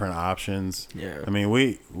many different options. Yeah. I mean,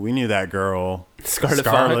 we knew that girl, Scarlett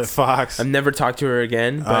Fox. Fox. I've never talked to her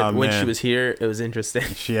again, but Oh, when she man. was here, it was interesting.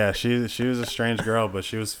 She was a strange girl, but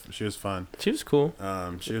she was fun. She was cool.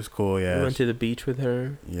 She was cool. We Yeah. went to the beach with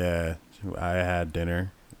her. Yeah. I had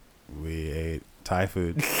dinner. We ate Thai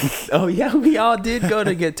food. Oh yeah, we all did go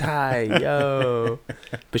to get Thai, yo.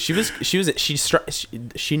 But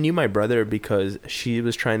she knew my brother because she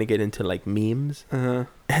was trying to get into like memes, Uh-huh.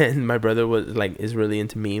 and my brother is really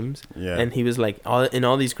into memes, Yeah. and he was like in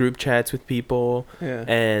all these group chats with people, Yeah.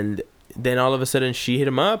 and then all of a sudden she hit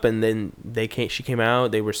him up, and then she came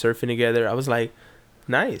out, they were surfing together. I was like,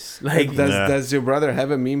 Nice. Like, Does your brother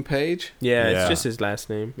have a meme page? yeah, Yeah. it's just his last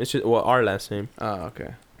name. It's just our last name. Oh,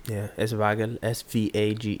 okay. Yeah, Svagel,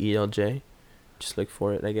 Svagelj. Just look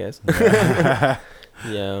for it, I guess.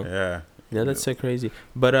 Yeah, Yeah. that's so crazy.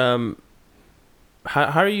 But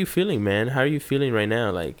how are you feeling, man? How are you feeling right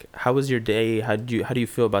now? Like, how was your day? How do you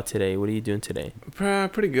feel about today? What are you doing today?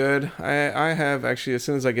 Pretty good. I have actually, as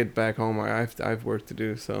soon as I get back home, I have work to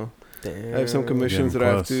do. So Damn. I have some commissions that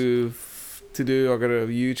Getting I have to do. I got a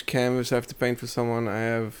huge canvas I have to paint for someone. I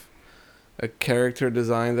have a character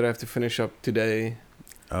design that I have to finish up today.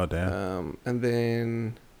 Oh damn. And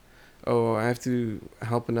then, I have to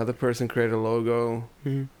help another person create a logo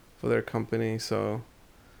Mhm. for their company. So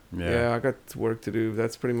Yeah. yeah, I got work to do.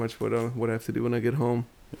 That's pretty much what I have to do when I get home.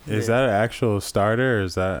 Is Yeah. that an actual starter or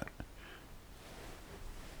is that?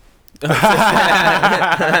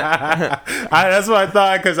 That's what I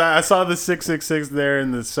thought because I saw the 666 there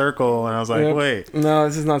in the circle and I was like, Yep. wait. No,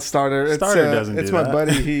 this is not starter. Starter it's, doesn't It's do my that.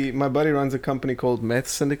 buddy. My buddy runs a company called Meth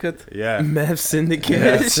Syndicate. Yeah. Meth Syndicate.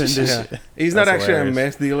 Yeah, Syndicate. Yeah. He's not That's actually hilarious. a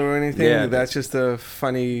meth dealer or anything. Yeah. That's just a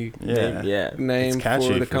funny Yeah. Yeah. name It's catchy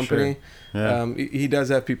for the for company. Yeah. He does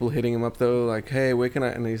have people hitting him up though, like, "Hey, where can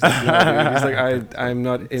I?" And he's like, "No, dude." He's like, "I'm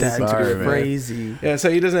not anything That's to do Sorry, with man. meth." crazy. Yeah, so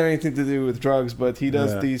he doesn't have anything to do with drugs, but he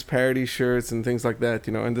does Yeah. these parody shirts and things like that,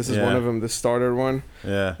 you know. And this is Yeah. one of them, the starter one,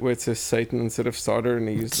 Yeah. where it says Satan instead of starter, and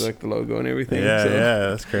he uses like the logo and everything. Yeah. so. Yeah.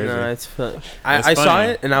 That's crazy. No, it's fun. It's I saw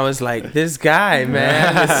funny. it and I was like, this guy,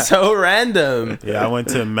 man, is so random. Yeah, I went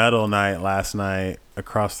to metal night last night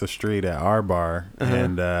across the street at our bar, Uh-huh.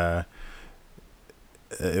 and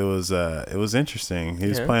it was interesting. He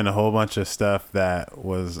was Yeah. playing a whole bunch of stuff that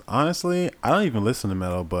was honestly, I don't even listen to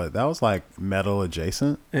metal, but that was like metal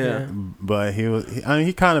adjacent. Yeah. But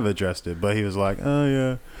he kind of addressed it, but he was like, oh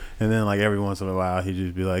yeah. And then like every once in a while he'd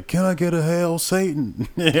just be like, can I get a Hail Satan?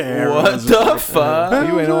 What the fuck?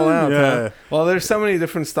 You went all out. Yeah. Huh? Well, there's so many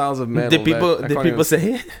different styles of metal. Did people that I did can't people even-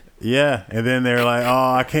 say it? Yeah, and then they were like,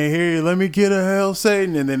 "Oh, I can't hear you. Let me get a Hail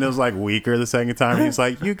Satan." And then it was like weaker the second time. He's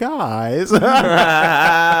like, "You guys."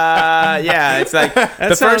 Yeah, it's like the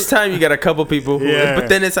sounds- first time you got a couple people who, Yeah. but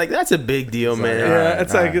then it's like that's a big deal, It's man. like, Yeah, Alright,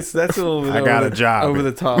 it's like alright. that's a little bit. I got over a the- job. over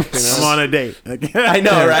the top. You know? I'm on a date. I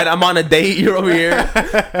know, right? I'm on a date. You're over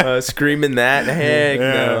here screaming that. Heck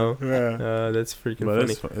no. Yeah. That's freaking But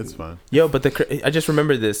funny. it's fun. Yo, but I just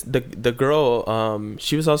remember this. The girl,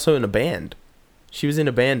 she was also in a band. She was in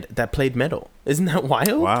a band that played metal. Isn't that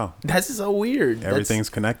wild? Wow, That's so weird. everything's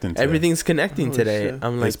connecting. Today. Everything's connecting Holy today. shit.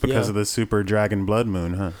 I'm like, It's because yo, of the Super Dragon Blood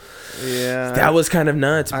Moon, huh? Yeah. that was kind of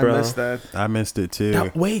nuts, I bro. missed that. I missed it too.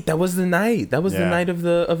 That was the night. That was the Yeah. night of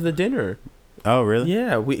the dinner. Oh, really?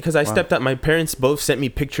 Yeah, because I Wow. stepped out. My parents both sent me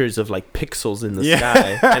pictures of like pixels in the Yeah.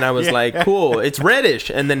 sky, and I was Yeah. like, "Cool, it's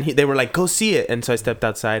reddish." And then they were like, "Go see it." And so I stepped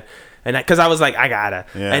outside, and because I was like, "I gotta."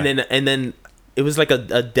 Yeah. And then it was like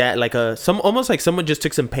almost like someone just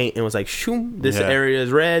took some paint and was like, "Shoom, this Yeah. area is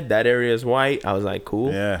red, that area is white." I was like,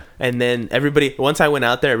 "Cool." Yeah. And then once I went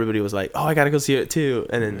out there, everybody was like, "Oh, I gotta go see it too."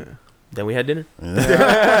 And then we had dinner.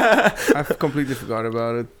 Yeah. I completely forgot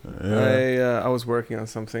about it. Yeah. I was working on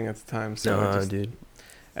something at the time, so I No, just, dude.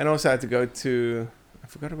 and also I had to go to. I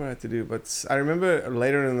forgot what I had to do, but I remember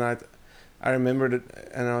later in the night, I remembered it,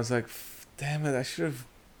 and I was like, "Damn it! I should have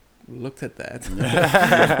looked at that.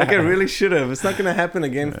 Like I really should have. It's not gonna happen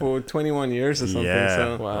again for 21 years or something. Yeah,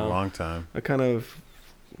 So Wow. a long time. I kind of.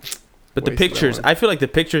 But the wasted that pictures, one. I feel like the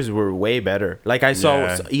pictures were way better. Like I saw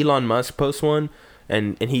Yeah. Elon Musk post one,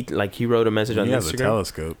 and he wrote a message on He has a Instagram,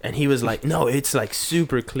 telescope. and he was like, "No, it's like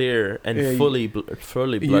super clear and Yeah, fully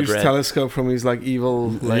blood Huge red." telescope from his like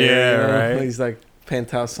evil lair. Yeah, you know? right. He's like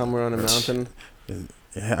penthouse somewhere on a mountain.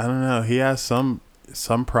 Yeah, I don't know. He has some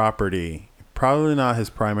property, probably not his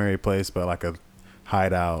primary place, but like a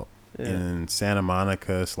hideout Yeah. in Santa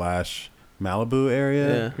Monica / Malibu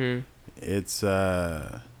area.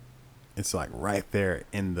 Yeah. It's like right there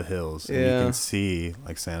in the hills, and you Yeah. can see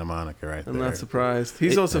like Santa Monica right I'm there. not surprised.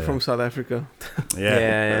 He's also Yeah. from South Africa. Yeah,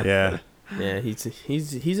 Yeah, yeah. Yeah,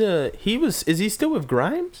 is he still with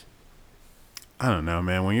Grimes? I don't know,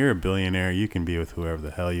 man. When you're a billionaire, you can be with whoever the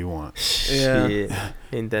hell you want, Yeah. Shit.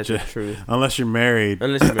 Ain't that the Ju- truth? unless you're married.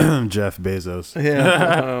 Unless you're married. Jeff Bezos.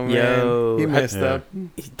 Yeah. Oh, man. Yo, He messed Yeah. up.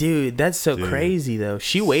 Dude, that's so Dude. crazy though.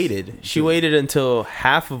 She waited. She waited until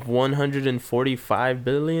half of 145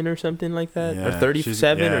 billion or something like that, or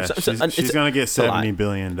 37 or something. She's gonna get a lot. $70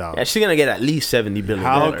 billion. Yeah, she's gonna get at least 70 billion.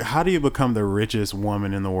 How do you become the richest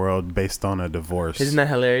woman in the world based on a divorce? Isn't that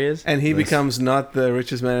hilarious? And he That's- becomes not the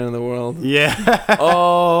richest man in the world. Yeah.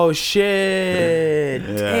 Oh shit!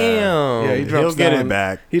 Yeah. Damn. Yeah, he drops He'll get down. it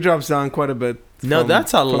back. He drops down quite a bit. No,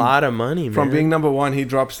 that's a lot of money, man. From being number one, he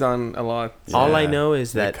drops down a lot. All I Yeah. know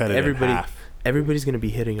is They that cut it in half. everybody's gonna be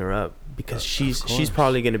hitting her up because she's course.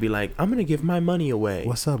 probably gonna be like, I'm gonna give my money away.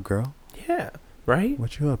 What's up, girl? Yeah, right.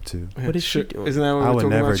 What you up to? What is she doing? Isn't that what I we're would talking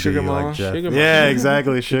never about? do Sugar you mama? like Jeff. Sugar Yeah, mama.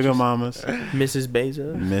 exactly. Sugar mamas. Mrs.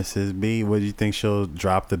 Bezos. Mrs. B, what do you think she'll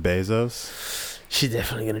drop the Bezos? She's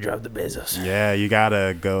definitely gonna drop the Bezos. Yeah, you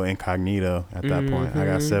gotta go incognito at that point. I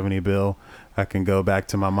got Mhm. 70 bill. I can go back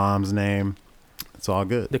to my mom's name. It's all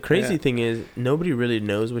good. The crazy Yeah. thing is nobody really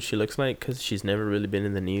knows what she looks like because she's never really been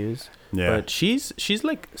in the news. Yeah, But she's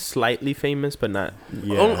like slightly famous, but not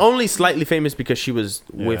yeah. only slightly famous because she was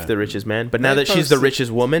Yeah. with the richest man. But now They that she's the posted-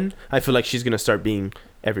 richest woman, I feel like she's gonna start being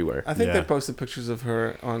everywhere. I think Yeah. they posted pictures of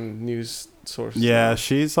her on news sources. Yeah,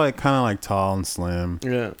 she's like kind of like tall and slim.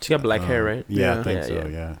 Yeah. She got black hair, right? Yeah, I Yeah. think Yeah, so. yeah.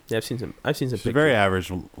 Yeah, Yeah, I've seen some she's a pictures. very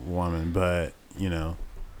average woman, but you know,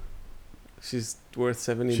 She's worth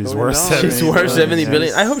 70 She's billion worth dollars. 70 She's worth 70 Yes.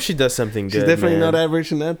 billion. I hope she does something good. She's definitely man. not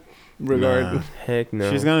average in that regard. Nah. Heck no.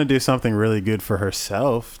 She's gonna do something really good for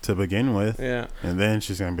herself to begin with, Yeah. and then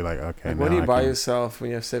she's gonna be like, okay, Like, now what do you I buy can- yourself when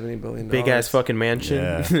you have $70 billion? big ass fucking mansion,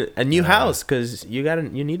 Yeah. a new Yeah. house because you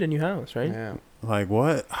need a new house, right? Yeah. Like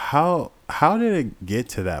what? How did it get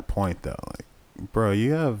to that point though? Like, bro,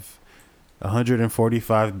 you have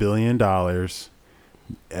 $145 billion.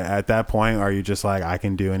 At that point, are you just like, I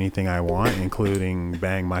can do anything I want, including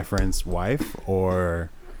bang my friend's wife, or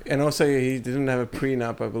And also, he didn't have a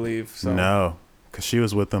prenup, I believe. So. no? Because she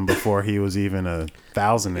was with him before he was even a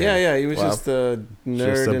thousandaire. Yeah, yeah. He was Wow. just a nerd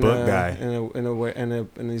Just a book guy.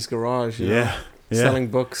 in his garage. You Yeah, know, yeah, selling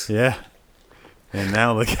books. yeah. And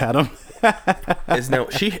now look at him. Is now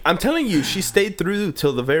I'm telling you, she stayed through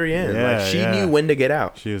till the very end. Yeah, like she yeah. knew when to get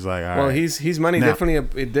out. She was like, all Well, right. his money Now-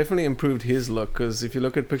 definitely improved his look, because if you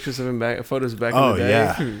look at pictures of him photos back in Oh the day,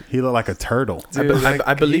 yeah, he looked like a turtle. dude, like,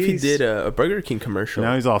 I believe he he's- did a Burger King commercial.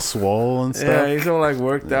 Now he's all swole and Yeah, stuff. he's all like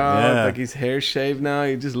worked out, Yeah. like his hair shaved now.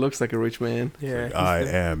 He just looks like a rich man. Yeah, he's I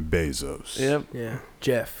the- am Bezos. Yep. Yeah,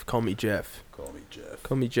 Jeff. Call me Jeff. Call me Jeff.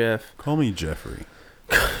 Call me Jeff. Call me Jeffrey.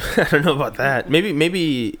 I don't know about that.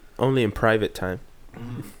 Maybe only in private time.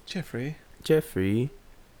 Jeffrey. Jeffrey.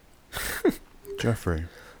 Jeffrey.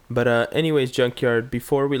 But anyways, Junkyard,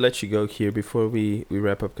 before we let you go here, before we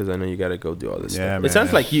wrap up, because I know you got to go do all this Yeah, stuff. man. It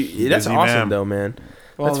sounds like you. That's Busy awesome, man. though, man.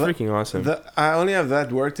 Well, That's freaking awesome. I only have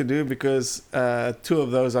that work to do because 2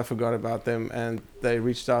 of those I forgot about them, and they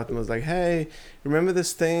reached out and was like, "Hey, remember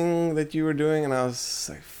this thing that you were doing?" And I was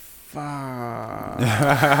like, "Fuck." In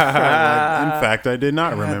fact, I did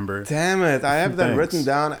not God remember. Damn it! I have that Thanks. written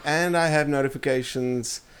down, and I have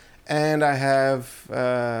notifications, and I have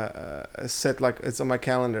set like it's on my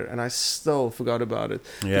calendar, and I still forgot about it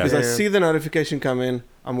Yeah. because I Yeah. see the notification come in.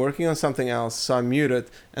 I'm working on something else, so I mute it,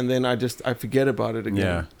 and then I forget about it again.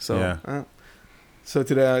 Yeah, So, yeah. So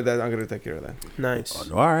today I'm gonna take care of that. Nice.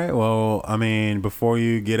 All right. Well, I mean, before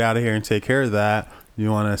you get out of here and take care of that,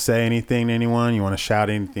 you want to say anything to anyone? You want to shout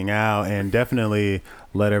anything out? And definitely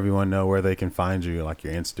let everyone know where they can find you, like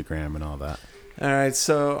your Instagram and all that. All right,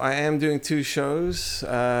 so I am doing 2 shows.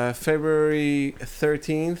 February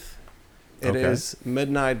 13th, it is Okay.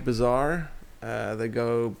 Midnight Bazaar. They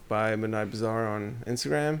go by Midnight Bazaar on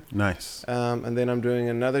Instagram. Nice. And then I'm doing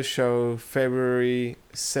another show February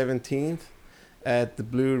 17th at the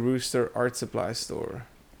Blue Rooster Art Supply Store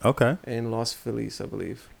Okay. in Los Feliz, I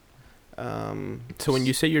believe. So when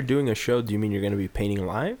you say you're doing a show, do you mean you're going to be painting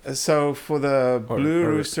live? So for the Or- Blue or-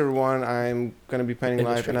 Rooster one, I'm gonna be painting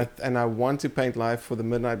live, Illustrating. and I want to paint live for the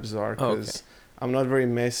Midnight Bazaar Oh, okay. because I'm not very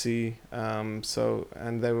messy. So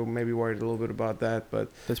and they were maybe worried a little bit about that, but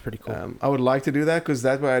That's pretty cool. I would like to do that because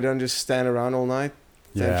that way I don't just stand around all night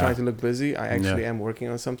and Yeah. trying to look busy. I actually Yeah. am working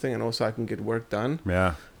on something, and also I can get work done.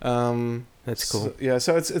 Yeah. That's cool. So, yeah,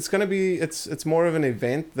 so it's gonna be it's more of an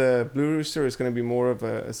event. The Blue Rooster is gonna be more of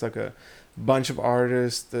it's like a bunch of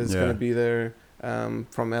artists that's Yeah. gonna be there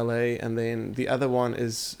from LA, and then the other one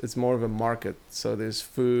it's more of a market. So there's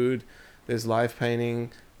food, there's live painting,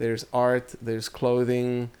 there's art, there's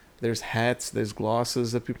clothing, there's hats, there's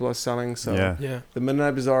glasses that people are selling. So Yeah. Yeah. the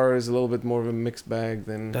Midnight Bazaar is a little bit more of a mixed bag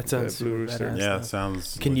than That sounds the Blue super Rooster. badass. Yeah. stuff. It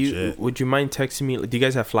sounds. Can legit. would you mind texting me? Do you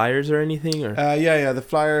guys have flyers or anything? Or Yeah, the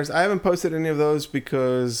flyers. I haven't posted any of those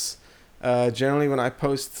because generally when I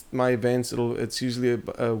post my events, it's usually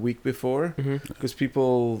a week before Mhm. because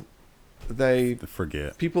people they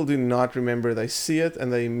Forget. people do not remember. They see it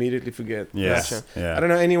and they immediately forget. Yes. Gotcha. Yeah. I don't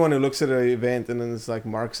know anyone who looks at an event and then it's like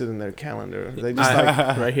marks it in their calendar. They just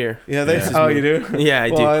like right here. yeah. They Yeah. oh you do. Yeah, I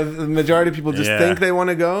do. Well, the majority of people just Yeah. think they want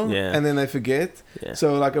to go Yeah. and then they forget. Yeah.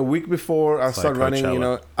 So like a week before I It's start like running, you Coachella.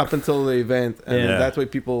 know, up until the event, and Yeah. that way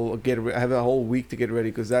people have a whole week to get ready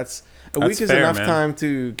because that's a That's week is fair, enough man. time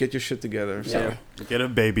to get your shit together. So Yeah. Get a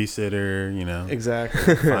babysitter, you know.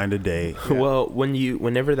 exactly. Find a date. Yeah. Well,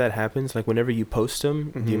 whenever that happens, like whenever you post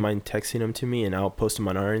them, do you Mhm. mind texting them to me and I'll post them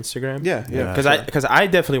on our Instagram? Yeah, Yeah. yeah. Because I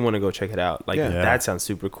definitely want to go check it out. Like Yeah. that sounds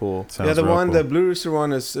super cool. Sounds Yeah, the real one, cool. the Blue Rooster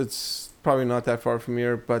one is it's probably not that far from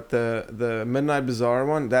here, but the Midnight Bazaar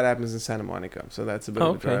one that happens in Santa Monica, so that's a bit Oh,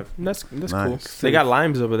 of a okay, drive. that's Nice. cool. They got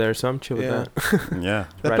limes over there, so I'm chill Yeah. with that. Yeah.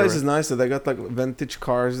 That Right, place right. is nice. Though. They got like vintage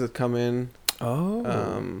cars that come in. Oh,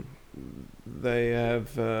 They have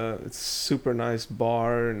it's super nice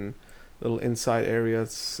bar and little inside area.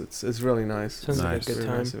 It's really nice. Sounds like a It's good really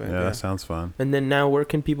time. nice event, Yeah, that sounds fun. and then now where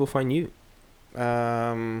can people find you?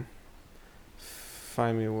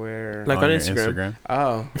 Find me where? Like on your Instagram.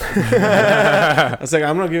 Oh, I was like,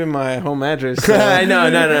 I'm not giving my home address. I know,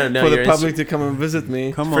 no. for the your public to come and visit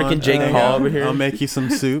me. Come Freaking on. Jake hang Paul out. over here. I'll make you some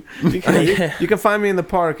soup. You can, Yeah. you can find me in the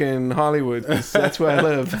park in Hollywood. 'Cause that's where I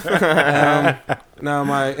live. Now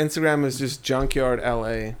my Instagram is just Junkyard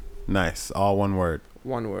LA. Nice. All one word.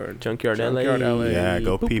 One word. Junkyard, Junkyard LA. LA. Yeah,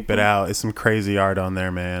 go Boop, peep boop, it boop. out. It's some crazy art on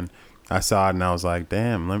there, man. I saw it and I was like,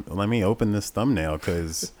 damn, let me open this thumbnail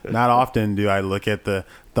because not often do I look at the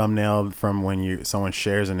thumbnail from when someone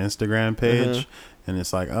shares an Instagram page and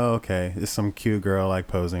it's like, oh, okay, it's some cute girl like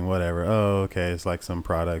posing, whatever. Oh, okay, it's like some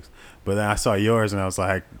products. But then I saw yours and I was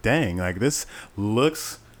like, dang, like this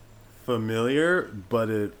looks familiar, but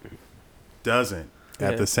it doesn't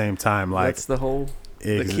at Yeah. the same time. Like That's the whole.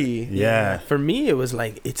 the key. Yeah. For me, it was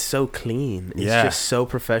like it's so clean. It's Yeah. just so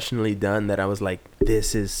professionally done that I was like,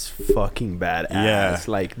 this is fucking badass. Yeah.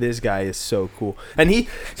 Like this guy is so cool, and he's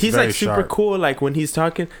very like super sharp. cool. Like when he's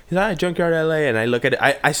talking, he's like Junkyard LA, and I look at it.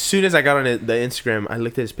 As soon as I got on the Instagram, I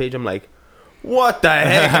looked at his page. I'm like, what the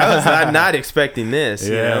heck? I was not expecting this.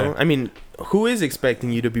 You Yeah. know, I mean. Who is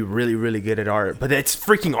expecting you to be really, really good at art? But it's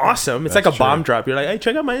freaking awesome. It's That's like a bomb true. drop. You're like, hey,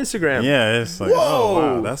 check out my Instagram. Yeah, it's like, oh,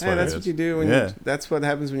 Whoa. wow, that's Hey, what that's it what is. you do when Yeah. that's what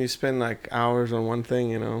happens when you spend like hours on one thing,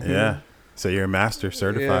 you know. Yeah. So you're a master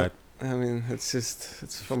certified. I mean,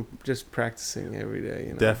 it's from just practicing every day,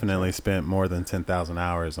 you know. Definitely spent more than 10,000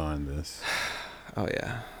 hours on this. Oh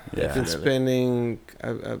yeah. Yeah. I've been spending.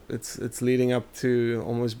 It's leading up to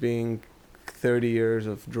almost being 30 years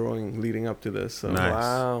of drawing leading up to this. So Nice.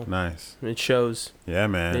 Wow. Nice. It shows. Yeah,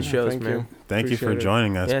 man. It shows, thank man. you. Thank you for Appreciate it.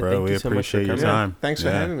 joining us, Yeah, bro. thank We you so much for appreciate your coming. time. Thanks for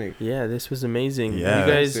Yeah. having me. Yeah, this was amazing. Yeah.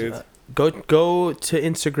 You guys Thanks, go to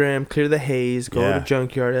Instagram, clear the haze, go Yeah. to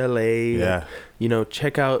Junkyard LA. Yeah. You know,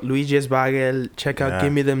 check out Luigi Esbagel, check out Yeah.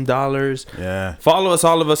 Give Me Them Dollars. Yeah. Follow us,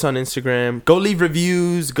 all of us on Instagram. Go leave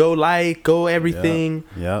reviews, go like, go everything.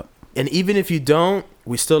 Yep. And even if you don't,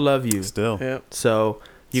 we still love you. Still. Yep. So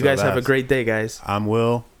you So guys have a that's- great day, guys. I'm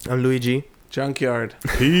Will. I'm Luigi. Junkyard.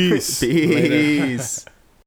 Peace. Peace.